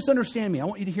 Now, don't misunderstand me. I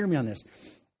want you to hear me on this.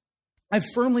 I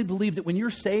firmly believe that when you're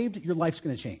saved, your life's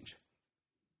going to change.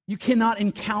 You cannot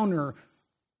encounter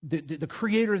the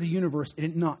creator of the universe and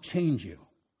it not change you.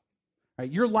 Right?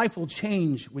 Your life will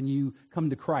change when you come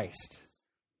to Christ.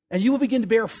 And you will begin to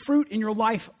bear fruit in your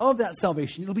life of that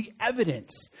salvation. It'll be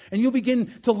evidence. And you'll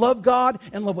begin to love God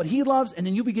and love what he loves. And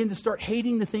then you begin to start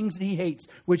hating the things that he hates,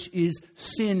 which is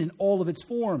sin in all of its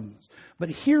forms. But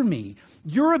hear me.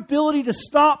 Your ability to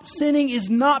stop sinning is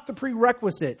not the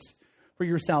prerequisite for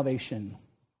your salvation.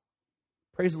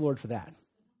 Praise the Lord for that.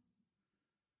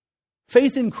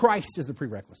 Faith in Christ is the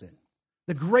prerequisite.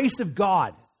 The grace of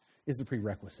God is the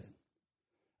prerequisite.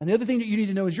 And the other thing that you need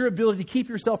to know is your ability to keep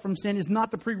yourself from sin is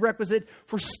not the prerequisite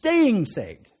for staying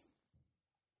saved.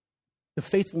 The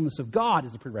faithfulness of God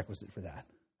is the prerequisite for that.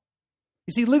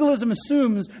 You see, legalism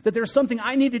assumes that there's something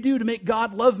I need to do to make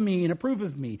God love me and approve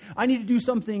of me. I need to do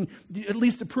something at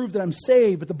least to prove that I'm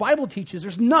saved. But the Bible teaches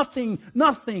there's nothing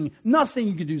you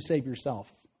can do to save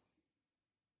yourself.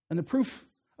 And the proof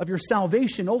of your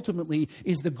salvation ultimately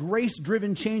is the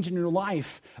grace-driven change in your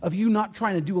life of you not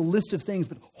trying to do a list of things,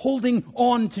 but holding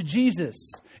on to Jesus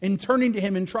and turning to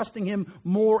him and trusting him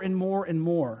more and more and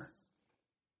more.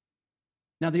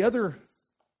 Now, the other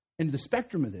end of the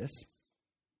spectrum of this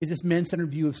is this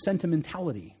man-centered view of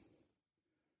sentimentality.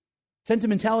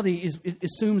 Sentimentality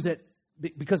assumes that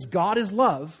because God is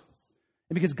love,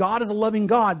 and because God is a loving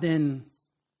God, then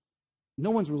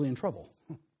no one's really in trouble.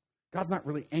 God's not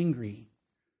really angry.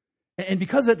 And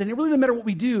because of that, then it really doesn't matter what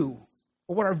we do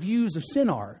or what our views of sin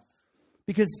are,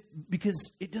 because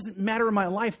it doesn't matter in my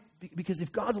life, because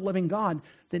if God's a loving God,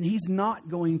 then he's not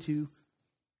going to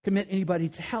commit anybody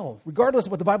to hell. Regardless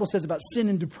of what the Bible says about sin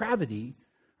and depravity,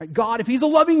 right? God, if he's a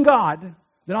loving God,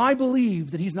 then I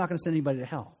believe that he's not going to send anybody to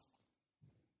hell.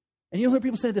 And you'll hear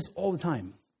people say this all the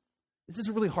time. This is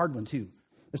a really hard one too,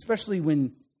 especially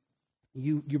when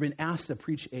you've been asked to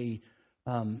preach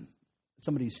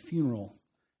somebody's funeral,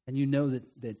 and you know that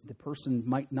the person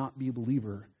might not be a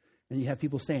believer, and you have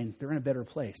people saying they're in a better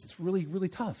place. It's really, really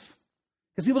tough.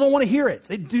 Because people don't want to hear it.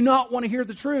 They do not want to hear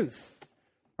the truth.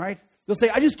 Right? They'll say,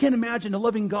 I just can't imagine a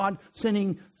loving God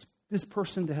sending this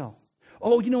person to hell.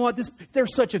 Oh, you know what? They're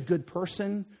such a good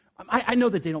person. I know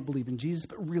that they don't believe in Jesus,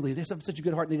 but really, they have such a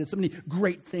good heart and they did so many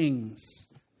great things.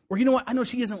 Or you know what? I know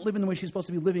she isn't living the way she's supposed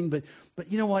to be living, but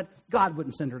you know what? God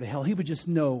wouldn't send her to hell. He would just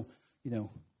know,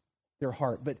 their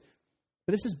heart. But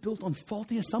this is built on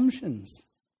faulty assumptions.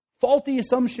 Faulty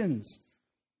assumptions.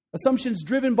 Assumptions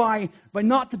driven by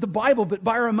not the Bible, but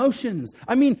by our emotions.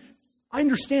 I mean, I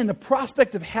understand the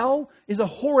prospect of hell is a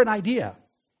horrid idea.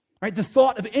 Right? The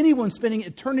thought of anyone spending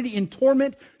eternity in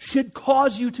torment should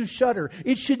cause you to shudder.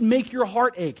 It should make your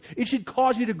heart ache. It should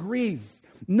cause you to grieve.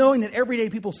 Knowing that everyday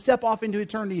people step off into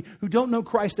eternity who don't know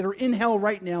Christ, that are in hell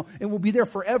right now and will be there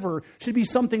forever, should be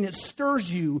something that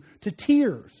stirs you to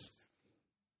tears.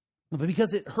 But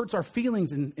because it hurts our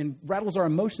feelings and rattles our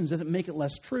emotions, doesn't make it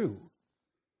less true.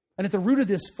 And at the root of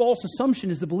this false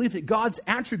assumption is the belief that God's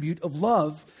attribute of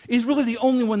love is really the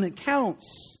only one that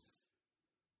counts.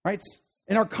 Right?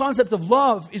 And our concept of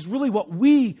love is really what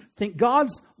we think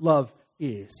God's love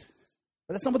is.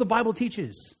 But that's not what the Bible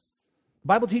teaches. The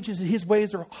Bible teaches that His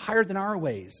ways are higher than our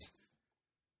ways.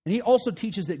 And He also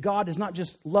teaches that God is not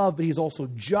just love, but He is also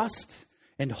just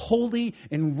and holy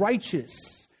and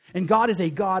righteous. And God is a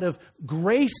God of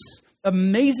grace,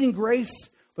 amazing grace,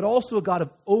 but also a God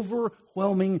of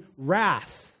overwhelming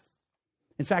wrath.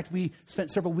 In fact, we spent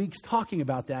several weeks talking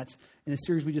about that in a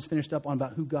series we just finished up on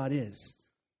about who God is.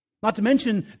 Not to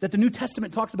mention that the New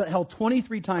Testament talks about hell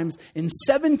 23 times, and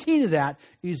 17 of that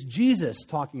is Jesus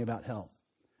talking about hell.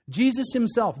 Jesus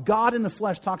himself, God in the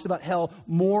flesh, talks about hell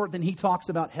more than he talks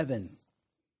about heaven.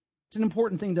 It's an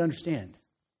important thing to understand.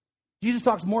 Jesus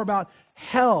talks more about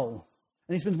hell,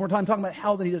 and he spends more time talking about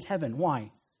hell than he does heaven.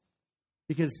 Why?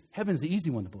 Because heaven's the easy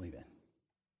one to believe in.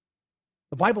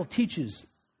 The Bible teaches,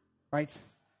 right,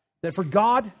 that for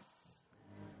God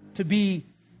to be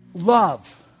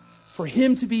love, for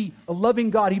him to be a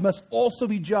loving God, he must also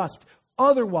be just.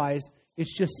 Otherwise,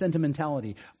 it's just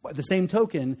sentimentality. By the same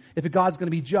token, if a God's going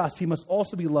to be just, he must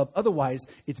also be love. Otherwise,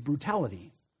 it's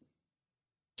brutality.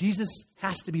 Jesus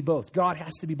has to be both. God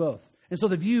has to be both. And so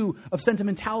the view of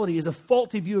sentimentality is a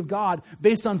faulty view of God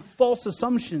based on false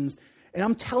assumptions. And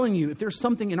I'm telling you, if there's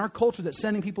something in our culture that's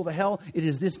sending people to hell, it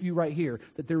is this view right here,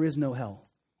 that there is no hell.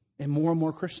 And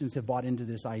more Christians have bought into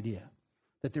this idea,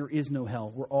 that there is no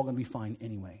hell. We're all going to be fine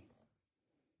anyway.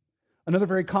 Another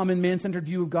very common man-centered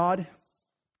view of God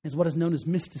is what is known as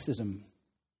mysticism.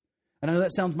 And I know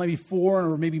that sounds maybe foreign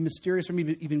or maybe mysterious or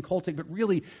maybe even cultic, but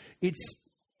really it's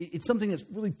something that's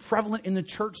really prevalent in the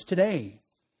church today.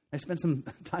 I spent some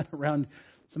time around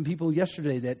some people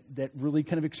yesterday that really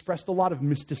kind of expressed a lot of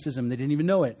mysticism. They didn't even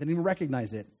know it. They didn't even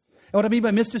recognize it. And what I mean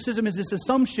by mysticism is this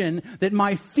assumption that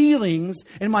my feelings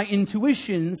and my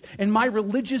intuitions and my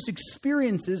religious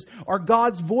experiences are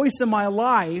God's voice in my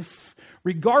life,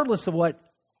 regardless of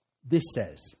what this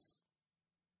says.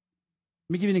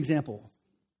 Let me give you an example.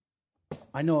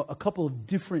 I know a couple of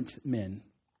different men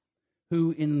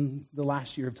who in the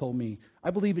last year have told me,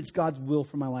 I believe it's God's will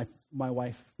for my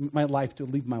life to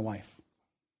leave my wife.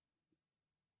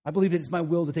 I believe it's my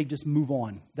will that they just move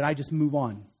on, that I just move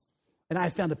on. And I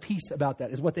found a peace about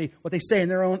that, is what they say in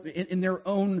their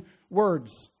own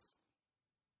words.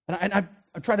 And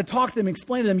I try to talk to them,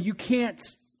 explain to them, you can't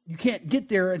get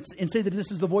there and say that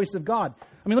this is the voice of God.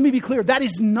 I mean, let me be clear. That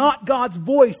is not God's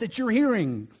voice that you're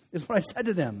hearing, is what I said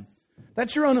to them.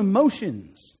 That's your own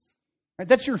emotions. Right?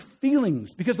 That's your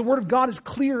feelings. Because the Word of God is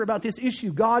clear about this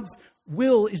issue. God's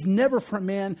will is never for a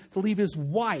man to leave his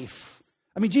wife.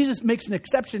 I mean, Jesus makes an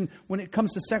exception when it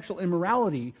comes to sexual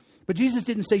immorality. But Jesus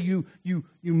didn't say you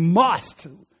must.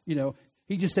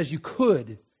 He just says you could.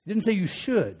 He didn't say you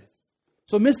should.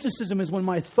 So mysticism is when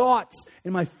my thoughts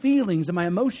and my feelings and my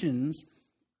emotions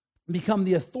become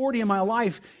the authority in my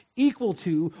life equal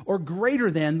to or greater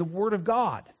than the Word of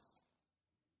God.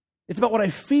 It's about what I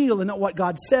feel and not what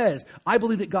God says. I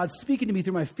believe that God's speaking to me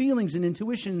through my feelings and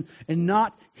intuition and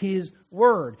not His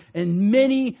Word. And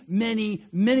many, many,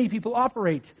 many people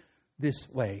operate this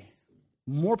way.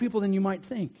 More people than you might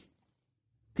think.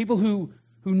 People who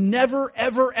never,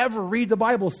 ever, ever read the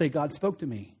Bible say, God spoke to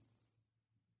me.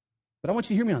 But I want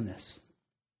you to hear me on this.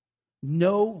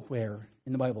 Nowhere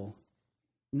in the Bible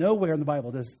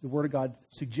does the Word of God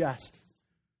suggest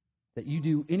that you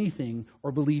do anything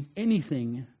or believe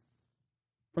anything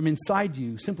from inside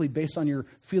you simply based on your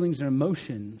feelings and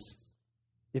emotions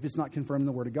if it's not confirmed in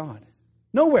the Word of God.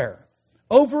 Nowhere.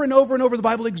 Over and over and over, the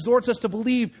Bible exhorts us to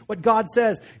believe what God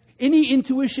says. Any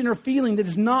intuition or feeling that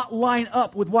does not line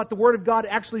up with what the Word of God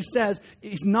actually says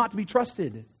is not to be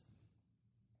trusted.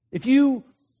 If you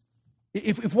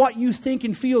if what you think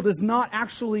and feel does not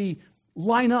actually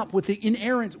line up with the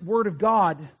inerrant Word of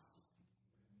God,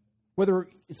 whether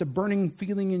it's a burning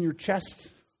feeling in your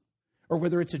chest, or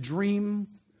whether it's a dream,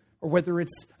 or whether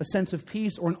it's a sense of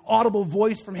peace, or an audible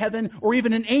voice from heaven, or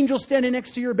even an angel standing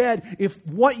next to your bed, if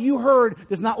what you heard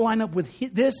does not line up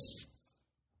with this,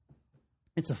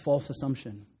 it's a false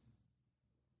assumption.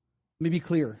 Let me be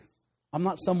clear. I'm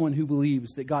not someone who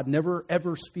believes that God never,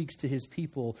 ever speaks to his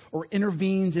people or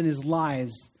intervenes in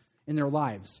their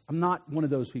lives. I'm not one of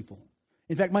those people.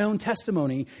 In fact, my own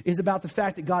testimony is about the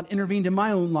fact that God intervened in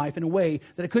my own life in a way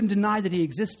that I couldn't deny that he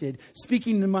existed,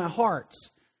 speaking to my heart.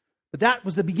 But that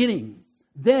was the beginning.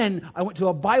 Then I went to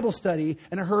a Bible study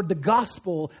and I heard the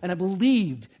gospel and I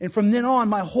believed. And from then on,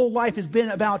 my whole life has been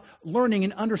about learning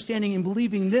and understanding and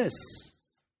believing this.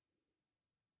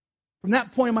 From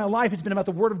that point in my life, it's been about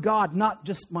the Word of God, not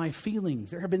just my feelings.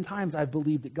 There have been times I've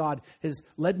believed that God has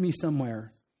led me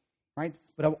somewhere, right?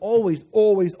 But I've always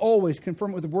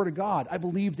confirmed it with the Word of God. I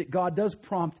believe that God does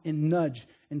prompt and nudge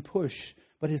and push,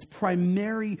 but his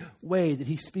primary way that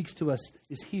he speaks to us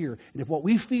is here. And if what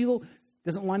we feel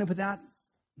doesn't line up with that,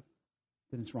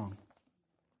 then it's wrong.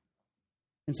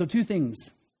 And so 2 things.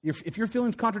 If your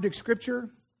feelings contradict Scripture,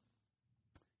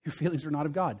 your feelings are not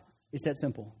of God. It's that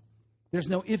simple. There's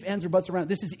no ifs, ands, or buts around it.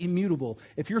 This is immutable.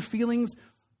 If your feelings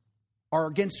are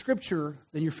against Scripture,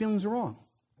 then your feelings are wrong.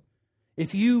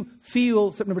 If you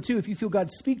feel, step number 2, if you feel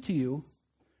God speak to you,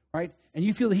 right, and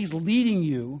you feel that he's leading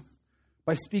you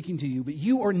by speaking to you, but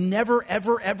you are never,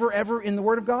 ever, ever, ever in the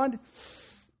Word of God,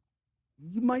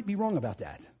 you might be wrong about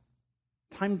that.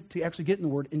 Time to actually get in the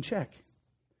Word and check.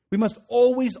 We must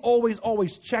always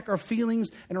check our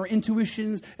feelings and our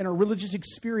intuitions and our religious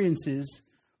experiences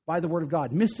by the Word of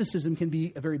God. Mysticism can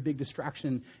be a very big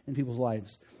distraction in people's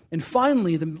lives. And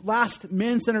finally, the last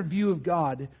man-centered view of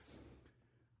God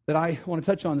that I want to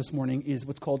touch on this morning is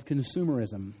what's called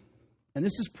consumerism. And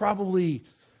this is probably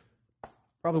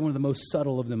one of the most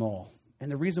subtle of them all.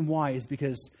 And the reason why is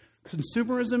because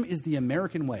consumerism is the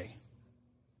American way.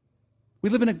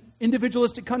 We live in an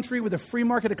individualistic country with a free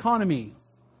market economy,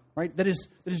 right? That is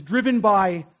driven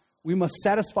by, we must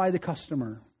satisfy the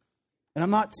customer. And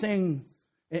I'm not saying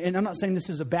this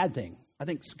is a bad thing. I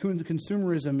think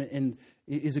consumerism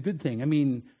is a good thing. I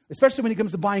mean, especially when it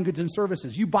comes to buying goods and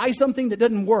services. You buy something that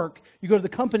doesn't work, you go to the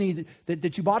company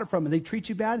that you bought it from and they treat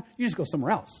you bad, you just go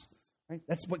somewhere else. Right?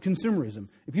 That's what consumerism.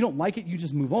 If you don't like it, you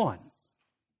just move on.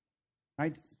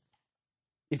 Right?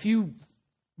 If you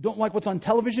don't like what's on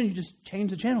television, you just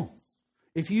change the channel.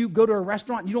 If you go to a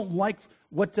restaurant and you don't like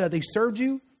what they served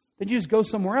you, then you just go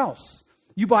somewhere else.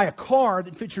 You buy a car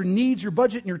that fits your needs, your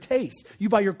budget, and your taste. You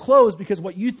buy your clothes because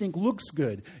what you think looks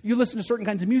good. You listen to certain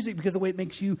kinds of music because of the way it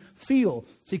makes you feel.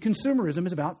 See, consumerism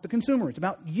is about the consumer. It's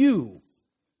about you.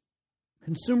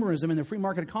 Consumerism and the free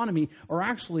market economy are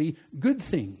actually good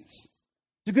things.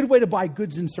 It's a good way to buy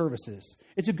goods and services.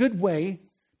 It's a good way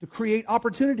to create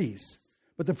opportunities.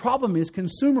 But the problem is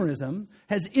consumerism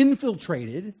has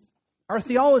infiltrated our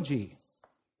theology,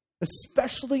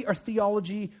 especially our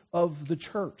theology of the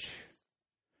church.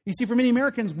 You see, for many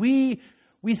Americans, we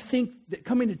think that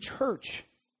coming to church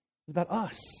is about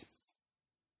us.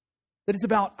 That it's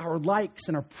about our likes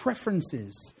and our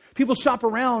preferences. People shop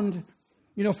around,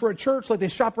 for a church like they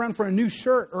shop around for a new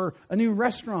shirt or a new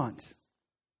restaurant.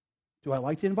 Do I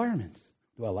like the environment?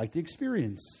 Do I like the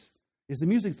experience? Is the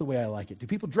music the way I like it? Do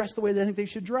people dress the way they think they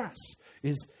should dress?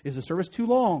 Is the service too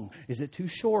long? Is it too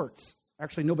short?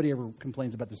 Actually, nobody ever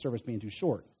complains about the service being too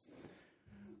short.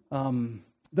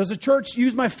 Does the church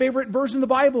use my favorite version of the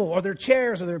Bible, or their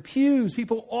chairs, or their pews?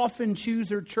 People often choose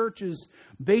their churches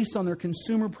based on their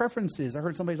consumer preferences. I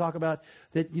heard somebody talk about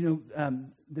that,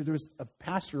 there was a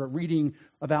pastor reading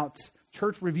about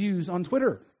church reviews on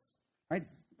Twitter, right?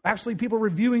 Actually, people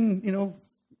reviewing,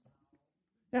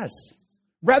 yes.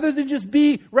 Rather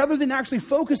than actually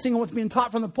focusing on what's being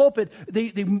taught from the pulpit,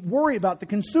 they worry about the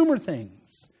consumer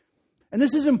things. And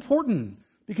this is important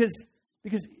because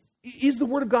is the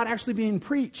Word of God actually being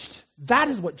preached? That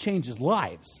is what changes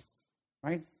lives,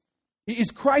 right?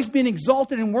 Is Christ being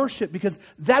exalted in worship? Because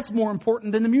that's more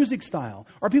important than the music style.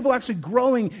 Are people actually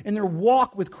growing in their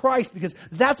walk with Christ? Because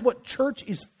that's what church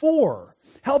is for.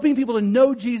 Helping people to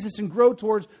know Jesus and grow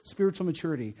towards spiritual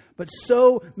maturity. But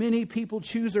so many people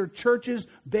choose their churches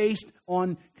based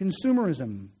on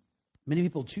consumerism. Many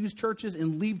people choose churches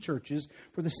and leave churches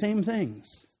for the same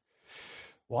things.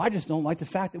 Well, I just don't like the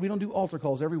fact that we don't do altar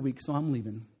calls every week, so I'm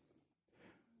leaving.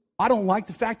 I don't like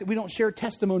the fact that we don't share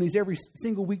testimonies every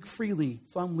single week freely,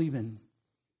 so I'm leaving.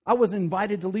 I was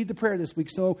invited to lead the prayer this week,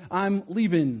 so I'm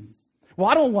leaving. Well,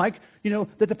 I don't like,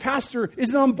 that the pastor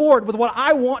isn't on board with what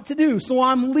I want to do, so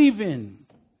I'm leaving.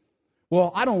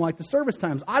 Well, I don't like the service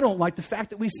times. I don't like the fact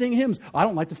that we sing hymns. I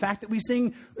don't like the fact that we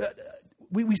sing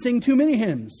we sing too many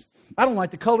hymns. I don't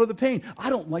like the color of the paint. I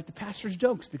don't like the pastor's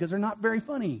jokes because they're not very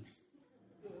funny.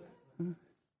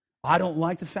 I don't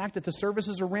like the fact that the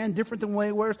services are ran different than the way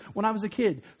it was when I was a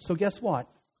kid. So guess what?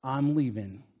 I'm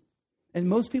leaving. And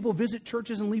most people visit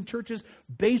churches and leave churches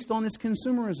based on this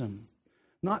consumerism,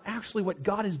 not actually what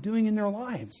God is doing in their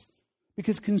lives.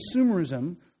 Because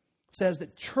consumerism says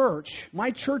that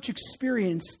my church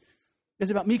experience is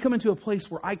about me coming to a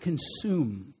place where I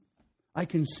consume. I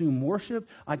consume worship,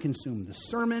 I consume the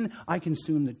sermon, I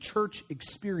consume the church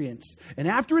experience. And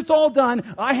after it's all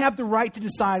done, I have the right to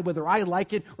decide whether I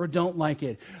like it or don't like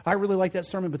it. I really like that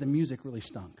sermon, but the music really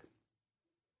stunk.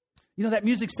 That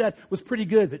music set was pretty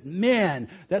good, but man,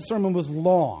 that sermon was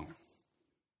long.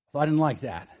 So I didn't like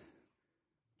that.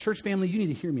 Church family, you need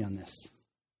to hear me on this.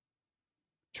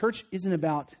 Church isn't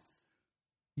about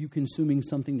you consuming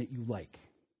something that you like.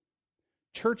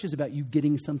 Church is about you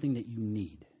getting something that you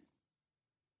need.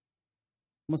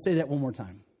 I'm going to say that one more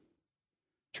time.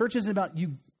 Church isn't about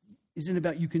you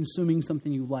consuming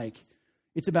something you like.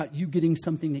 It's about you getting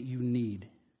something that you need.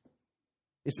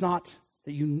 It's not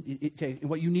that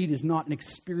what you need is not an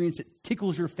experience that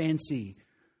tickles your fancy,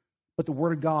 but the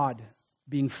Word of God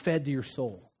being fed to your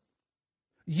soul.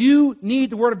 You need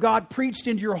the Word of God preached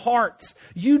into your hearts.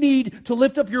 You need to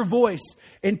lift up your voice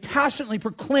and passionately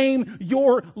proclaim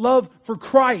your love for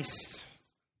Christ.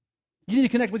 You need to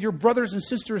connect with your brothers and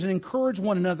sisters and encourage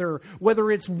one another,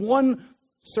 whether it's one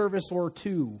service or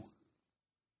two.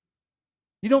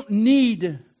 You don't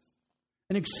need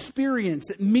an experience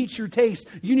that meets your taste.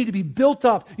 You need to be built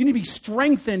up. You need to be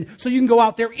strengthened so you can go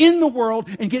out there in the world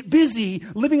and get busy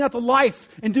living out the life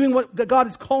and doing what God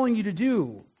is calling you to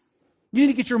do. You need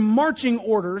to get your marching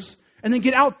orders and then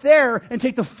get out there and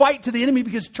take the fight to the enemy,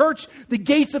 because church, the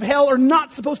gates of hell are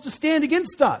not supposed to stand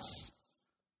against us.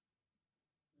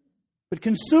 But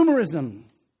consumerism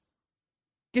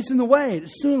gets in the way. It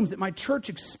assumes that my church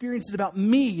experience is about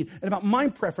me and about my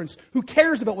preference. Who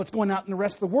cares about what's going on in the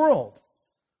rest of the world?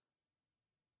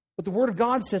 But the Word of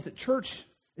God says that church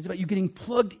is about you getting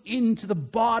plugged into the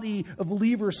body of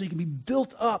believers so you can be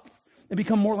built up and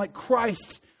become more like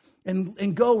Christ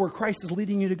and go where Christ is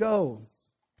leading you to go.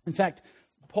 In fact,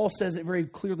 Paul says it very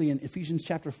clearly in Ephesians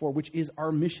chapter 4, which is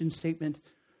our mission statement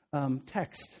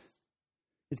text.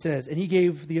 It says, and he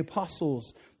gave the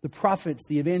apostles, the prophets,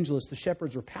 the evangelists, the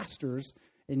shepherds or pastors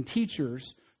and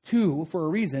teachers for a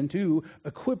reason, to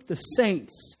equip the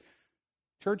saints.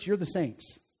 Church, you're the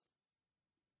saints.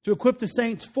 To equip the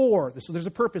saints for, so there's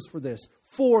a purpose for this,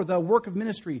 for the work of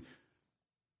ministry.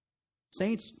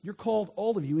 Saints, you're called,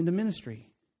 all of you, into ministry.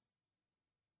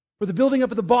 For the building up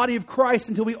of the body of Christ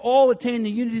until we all attain the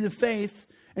unity of the faith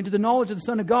and to the knowledge of the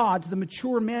Son of God, to the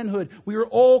mature manhood. We are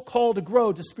all called to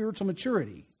grow to spiritual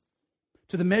maturity,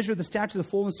 to the measure of the stature of the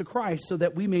fullness of Christ, so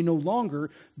that we may no longer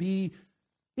be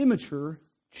immature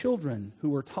children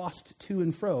who are tossed to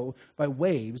and fro by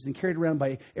waves and carried around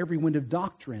by every wind of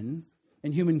doctrine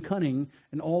and human cunning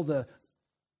and all the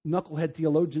knucklehead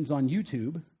theologians on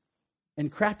YouTube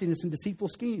and craftiness and deceitful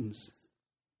schemes.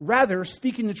 Rather,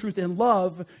 speaking the truth in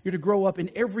love, you're to grow up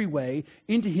in every way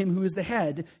into Him who is the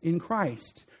head, in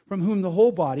Christ, from whom the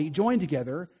whole body, joined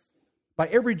together by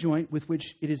every joint with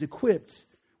which it is equipped,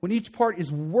 when each part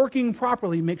is working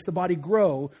properly, makes the body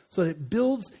grow so that it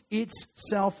builds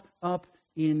itself up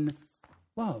in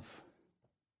love.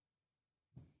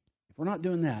 If we're not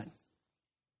doing that,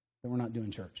 then we're not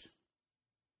doing church.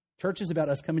 Church is about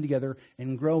us coming together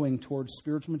and growing towards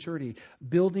spiritual maturity,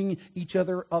 building each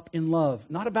other up in love,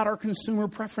 not about our consumer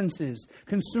preferences,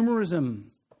 consumerism,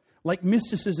 like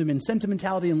mysticism and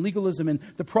sentimentality and legalism and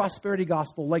the prosperity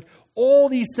gospel, like all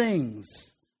these things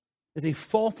is a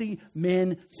faulty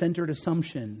man-centered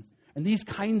assumption. And these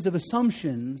kinds of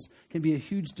assumptions can be a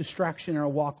huge distraction in our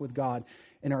walk with God,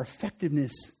 and our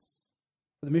effectiveness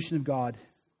for the mission of God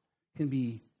can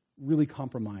be really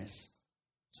compromised.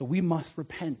 So we must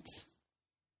repent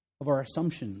of our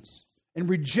assumptions and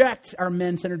reject our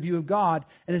man-centered view of God.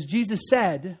 And as Jesus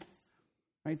said,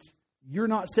 right, you're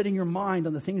not setting your mind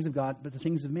on the things of God, but the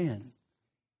things of man.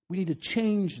 We need to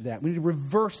change that. We need to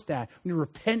reverse that. We need to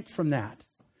repent from that.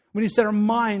 We need to set our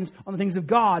minds on the things of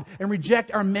God and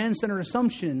reject our man-centered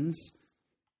assumptions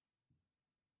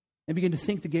and begin to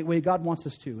think the way God wants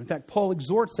us to. In fact, Paul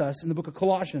exhorts us in the book of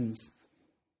Colossians,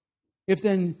 if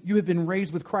then you have been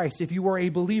raised with Christ, if you are a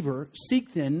believer,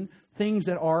 seek then things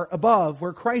that are above,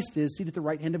 where Christ is, seated at the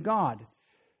right hand of God.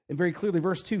 And very clearly,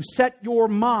 verse 2, set your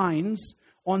minds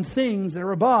on things that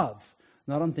are above,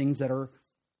 not on things that are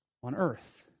on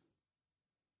earth.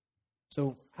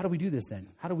 So how do we do this then?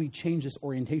 How do we change this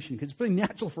orientation? Because it's really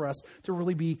natural for us to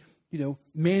really be,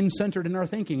 man-centered in our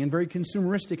thinking and very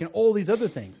consumeristic and all these other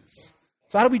things.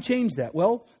 So how do we change that?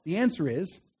 Well, the answer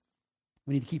is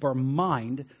we need to keep our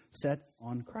mind set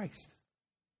on Christ.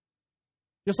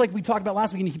 Just like we talked about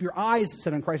last week, you need to keep your eyes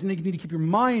set on Christ, and you need to keep your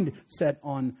mind set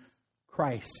on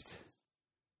Christ.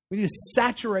 We need to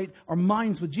saturate our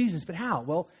minds with Jesus. But how?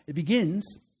 Well, it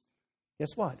begins, guess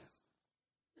what?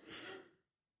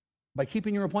 By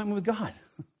keeping your appointment with God.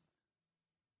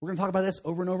 We're going to talk about this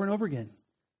over and over and over again.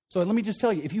 So let me just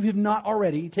tell you, if you have not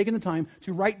already taken the time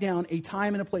to write down a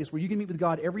time and a place where you can meet with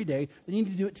God every day, then you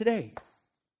need to do it today.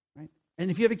 Right?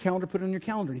 And if you have a calendar, put it on your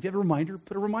calendar. If you have a reminder,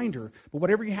 put a reminder. But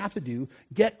whatever you have to do,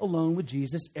 get alone with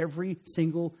Jesus every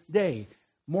single day.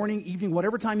 Morning, evening,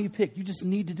 whatever time you pick, you just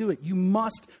need to do it. You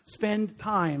must spend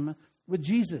time with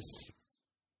Jesus.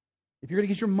 If you're going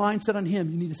to get your mind set on Him,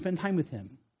 you need to spend time with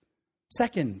Him.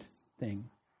 Second thing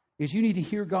is you need to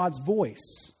hear God's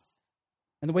voice.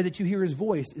 And the way that you hear His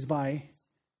voice is by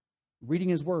reading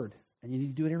His Word. And you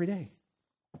need to do it every day.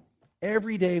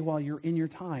 Every day while you're in your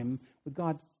time with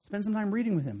God, spend some time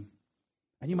reading with Him.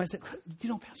 And you might say,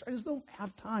 Pastor, I just don't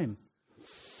have time.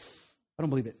 I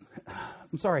don't believe it.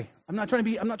 I'm sorry. I'm not trying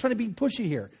to be pushy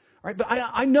here. All right, but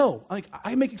I know.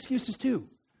 I make excuses too.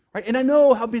 Right? And I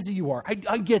know how busy you are.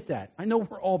 I get that. I know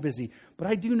we're all busy. But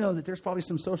I do know that there's probably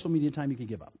some social media time you could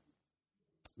give up.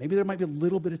 Maybe there might be a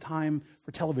little bit of time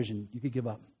for television you could give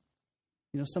up.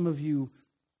 Some of you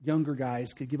younger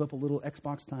guys could give up a little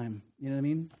Xbox time. You know what I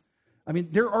mean? I mean,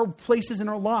 there are places in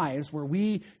our lives where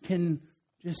we can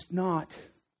just not,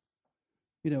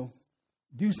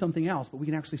 do something else, but we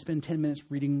can actually spend 10 minutes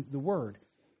reading the Word.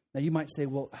 Now, you might say,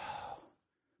 well,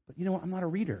 but you know what? I'm not a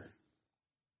reader.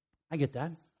 I get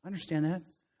that. I understand that.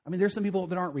 I mean, there's some people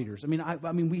that aren't readers. I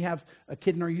mean, we have a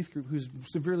kid in our youth group who's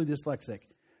severely dyslexic.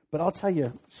 But I'll tell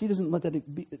you, she doesn't let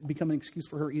that become an excuse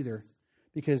for her either.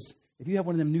 Because if you have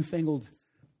one of them newfangled,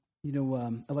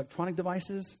 electronic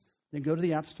devices, then go to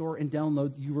the App Store and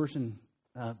download YouVersion,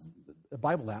 a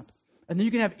Bible app. And then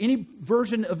you can have any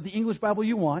version of the English Bible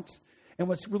you want. And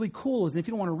what's really cool is that if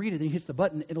you don't want to read it, then you hit the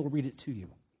button, it'll read it to you.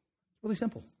 It's really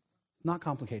simple. It's not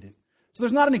complicated. So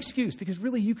there's not an excuse, because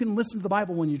really you can listen to the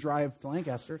Bible when you drive to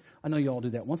Lancaster. I know you all do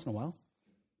that once in a while.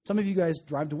 Some of you guys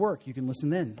drive to work. You can listen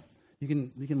then. You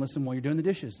can listen while you're doing the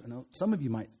dishes. I know some of you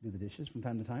might do the dishes from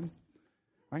time to time,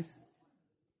 right?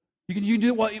 You can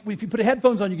do it if you put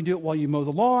headphones on, you can do it while you mow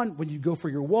the lawn, when you go for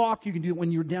your walk. You can do it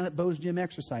when you're down at Bo's Gym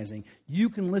exercising. You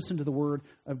can listen to the Word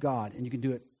of God, and you can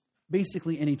do it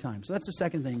basically any time. So that's the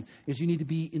second thing, is you need to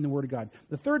be in the Word of God.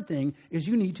 The third thing is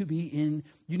you need to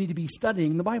be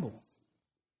studying the Bible.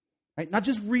 Right? Not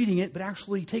just reading it, but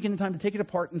actually taking the time to take it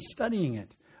apart and studying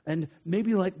it. And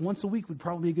maybe like once a week would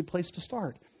probably be a good place to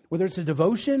start. Whether it's a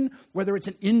devotion, whether it's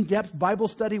an in-depth Bible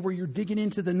study where you're digging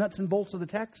into the nuts and bolts of the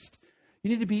text, you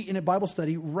need to be in a Bible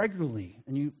study regularly.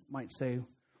 And you might say,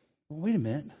 well, wait a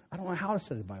minute, I don't know how to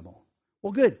study the Bible.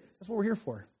 Well, good. That's what we're here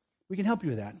for. We can help you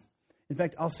with that. In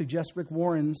fact, I'll suggest Rick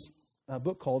Warren's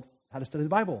book called How to Study the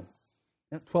Bible.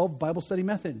 12 Bible Study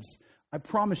Methods. I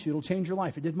promise you it'll change your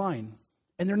life. It did mine.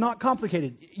 And they're not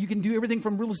complicated. You can do everything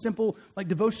from really simple, like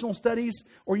devotional studies,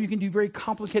 or you can do very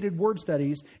complicated word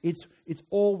studies. It's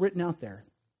all written out there.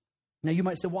 Now, you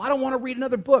might say, well, I don't want to read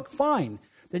another book. Fine.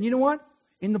 Then you know what?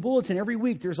 In the bulletin every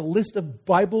week, there's a list of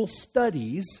Bible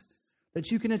studies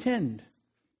that you can attend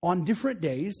on different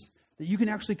days that you can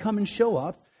actually come and show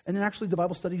up. And then actually the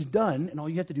Bible study's done, and all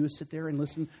you have to do is sit there and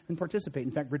listen and participate.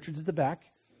 In fact, Richard's at the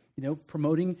back,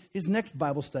 promoting his next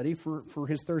Bible study for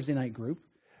his Thursday night group.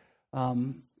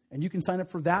 And you can sign up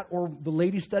for that, or the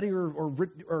ladies' study,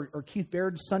 or Keith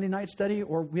Baird's Sunday night study,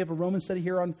 or we have a Roman study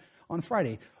here on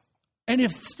Friday. And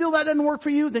if still that doesn't work for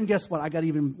you, then guess what? I got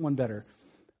even one better.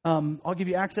 I'll give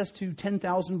you access to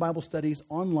 10,000 Bible studies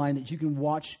online that you can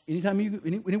watch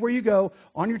anywhere you go,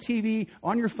 on your TV,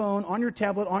 on your phone, on your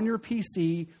tablet, on your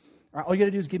PC. All you got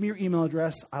to do is give me your email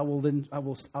address. I'll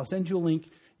send you a link.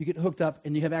 You get hooked up,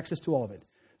 and you have access to all of it.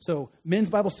 So men's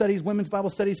Bible studies, women's Bible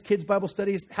studies, kids' Bible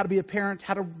studies, how to be a parent,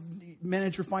 how to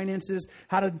manage your finances,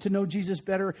 how to know Jesus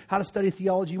better, how to study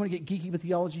theology. You want to get geeky with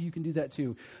theology, you can do that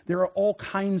too. There are all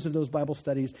kinds of those Bible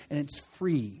studies, and it's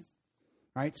free,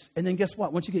 right? And then guess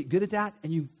what? Once you get good at that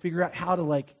and you figure out how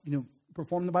to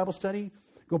perform the Bible study,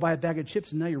 go buy a bag of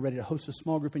chips, and now you're ready to host a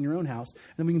small group in your own house,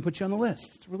 and then we can put you on the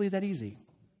list. It's really that easy.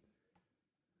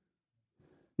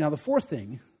 Now, the fourth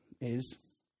thing is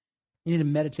you need to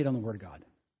meditate on the Word of God.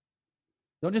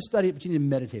 Don't just study it, but you need to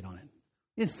meditate on it.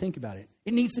 You need to think about it.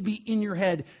 It needs to be in your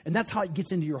head, and that's how it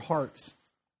gets into your heart.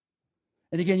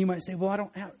 And again, you might say, well, I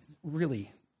don't have,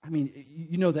 really. I mean,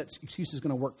 you know that excuse is going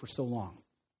to work for so long,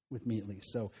 with me at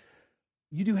least. So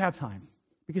you do have time.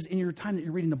 Because in your time that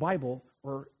you're reading the Bible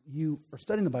or you are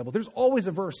studying the Bible, there's always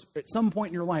a verse at some point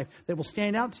in your life that will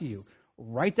stand out to you.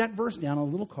 Write that verse down on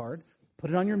a little card, put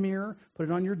it on your mirror, put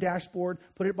it on your dashboard,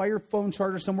 put it by your phone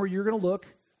charger somewhere you're going to look.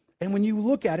 And when you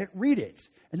look at it, read it.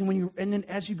 And then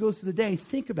as you go through the day,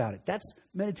 think about it. That's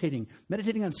meditating.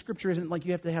 Meditating on Scripture isn't like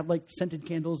you have to have like scented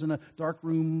candles in a dark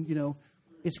room, you know.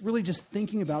 It's really just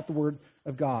thinking about the Word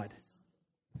of God.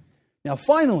 Now,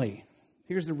 finally,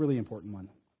 here's the really important one.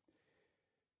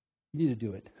 You need to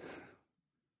do it.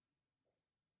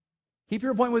 Keep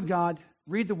your appointment with God,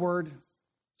 read the Word,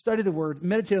 study the Word,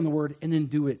 meditate on the Word, and then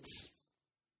do it.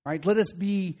 All right? Let us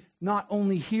be not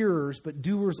only hearers, but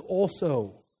doers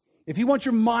also. If you want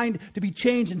your mind to be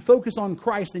changed and focus on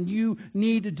Christ, then you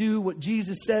need to do what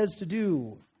Jesus says to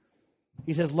do.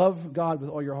 He says, love God with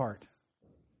all your heart.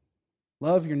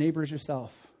 Love your neighbor as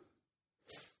yourself.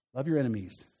 Love your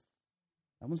enemies.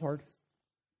 That one's hard.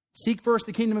 Seek first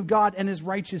the kingdom of God and His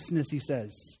righteousness, He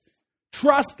says.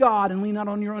 Trust God and lean not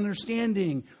on your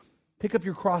understanding. Pick up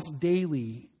your cross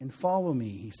daily and follow me,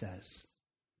 He says.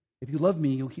 If you love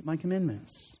me, you'll keep my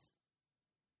commandments.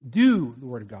 Do the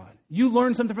Word of God. You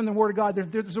learn something from the Word of God.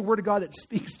 There's a Word of God that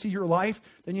speaks to your life,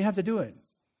 then you have to do it.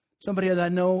 Somebody that I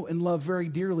know and love very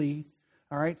dearly,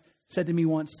 all right, said to me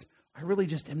once, I really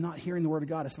just am not hearing the Word of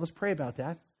God. I said, let's pray about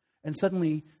that. And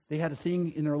suddenly they had a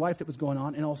thing in their life that was going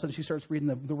on, and all of a sudden she starts reading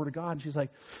the Word of God, and she's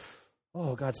like,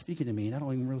 oh, God's speaking to me, and I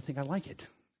don't even really think I like it.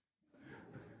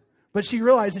 But she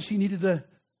realized that she needed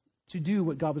to do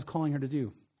what God was calling her to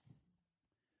do.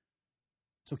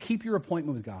 So keep your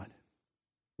appointment with God.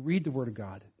 Read the Word of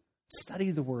God. Study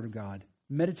the Word of God.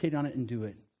 Meditate on it and do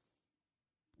it.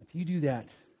 If you do that,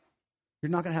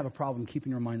 you're not going to have a problem keeping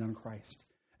your mind on Christ.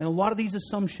 And a lot of these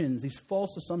assumptions, these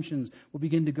false assumptions, will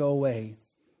begin to go away.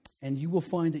 And you will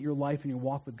find that your life and your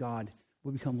walk with God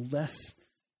will become less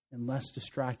and less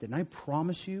distracted. And I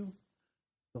promise you,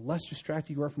 the less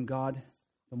distracted you are from God,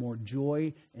 the more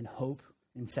joy and hope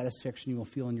and satisfaction you will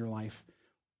feel in your life.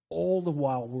 All the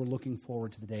while, we're looking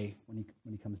forward to the day when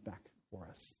He comes back for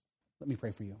us. Let me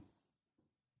pray for you.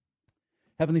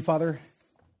 Heavenly Father,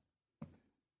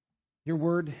 your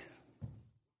Word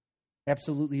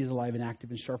absolutely is alive and active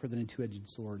and sharper than a two-edged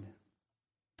sword.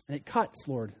 And it cuts,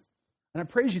 Lord. And I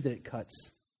praise you that it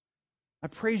cuts. I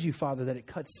praise you, Father, that it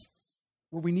cuts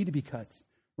where we need to be cut,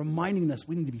 reminding us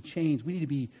we need to be changed. We need to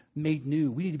be made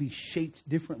new. We need to be shaped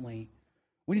differently.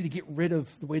 We need to get rid of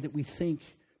the way that we think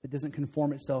that doesn't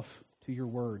conform itself to your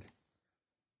Word.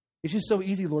 It's just so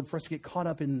easy, Lord, for us to get caught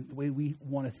up in the way we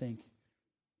want to think.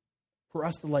 For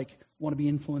us to want to be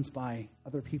influenced by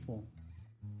other people.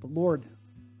 But Lord,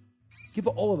 give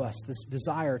all of us this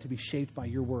desire to be shaped by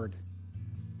your Word.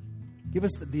 Give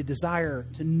us the desire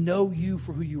to know you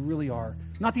for who you really are.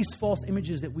 Not these false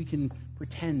images that we can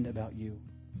pretend about you.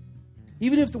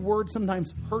 Even if the Word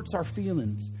sometimes hurts our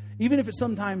feelings, even if it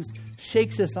sometimes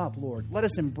shakes us up, Lord, let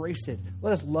us embrace it.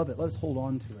 Let us love it. Let us hold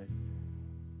on to it.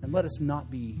 And let us not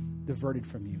be diverted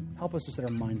from you. Help us to set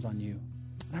our minds on you.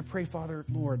 And I pray, Father,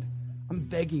 Lord, I'm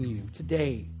begging you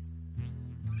today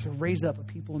to raise up a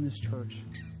people in this church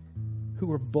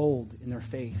who are bold in their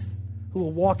faith, who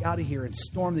will walk out of here and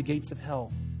storm the gates of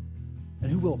hell,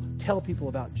 and who will tell people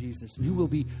about Jesus, and who will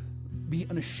be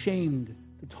unashamed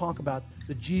to talk about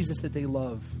the Jesus that they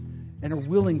love and are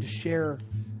willing to share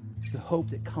the hope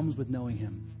that comes with knowing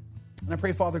Him. And I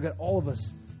pray, Father, that all of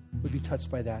us would be touched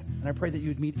by that. And I pray that you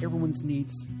would meet everyone's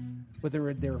needs,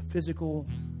 whether they're physical,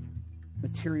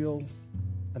 material,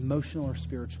 emotional, or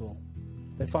spiritual.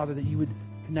 That, Father, that you would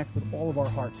connect with all of our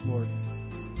hearts, Lord,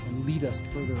 and lead us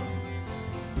further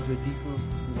into a deeper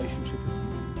relationship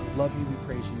with you. We love you. We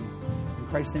praise you. In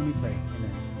Christ's name we pray.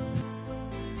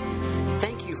 Amen.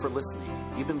 Thank you for listening.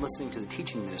 You've been listening to the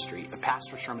teaching ministry of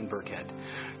Pastor Sherman Burkhead.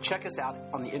 Check us out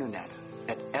on the internet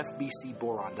at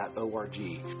fbcboron.org.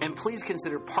 And please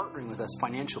consider partnering with us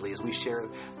financially as we share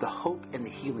the hope and the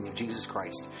healing of Jesus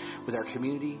Christ with our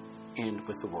community and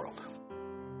with the world.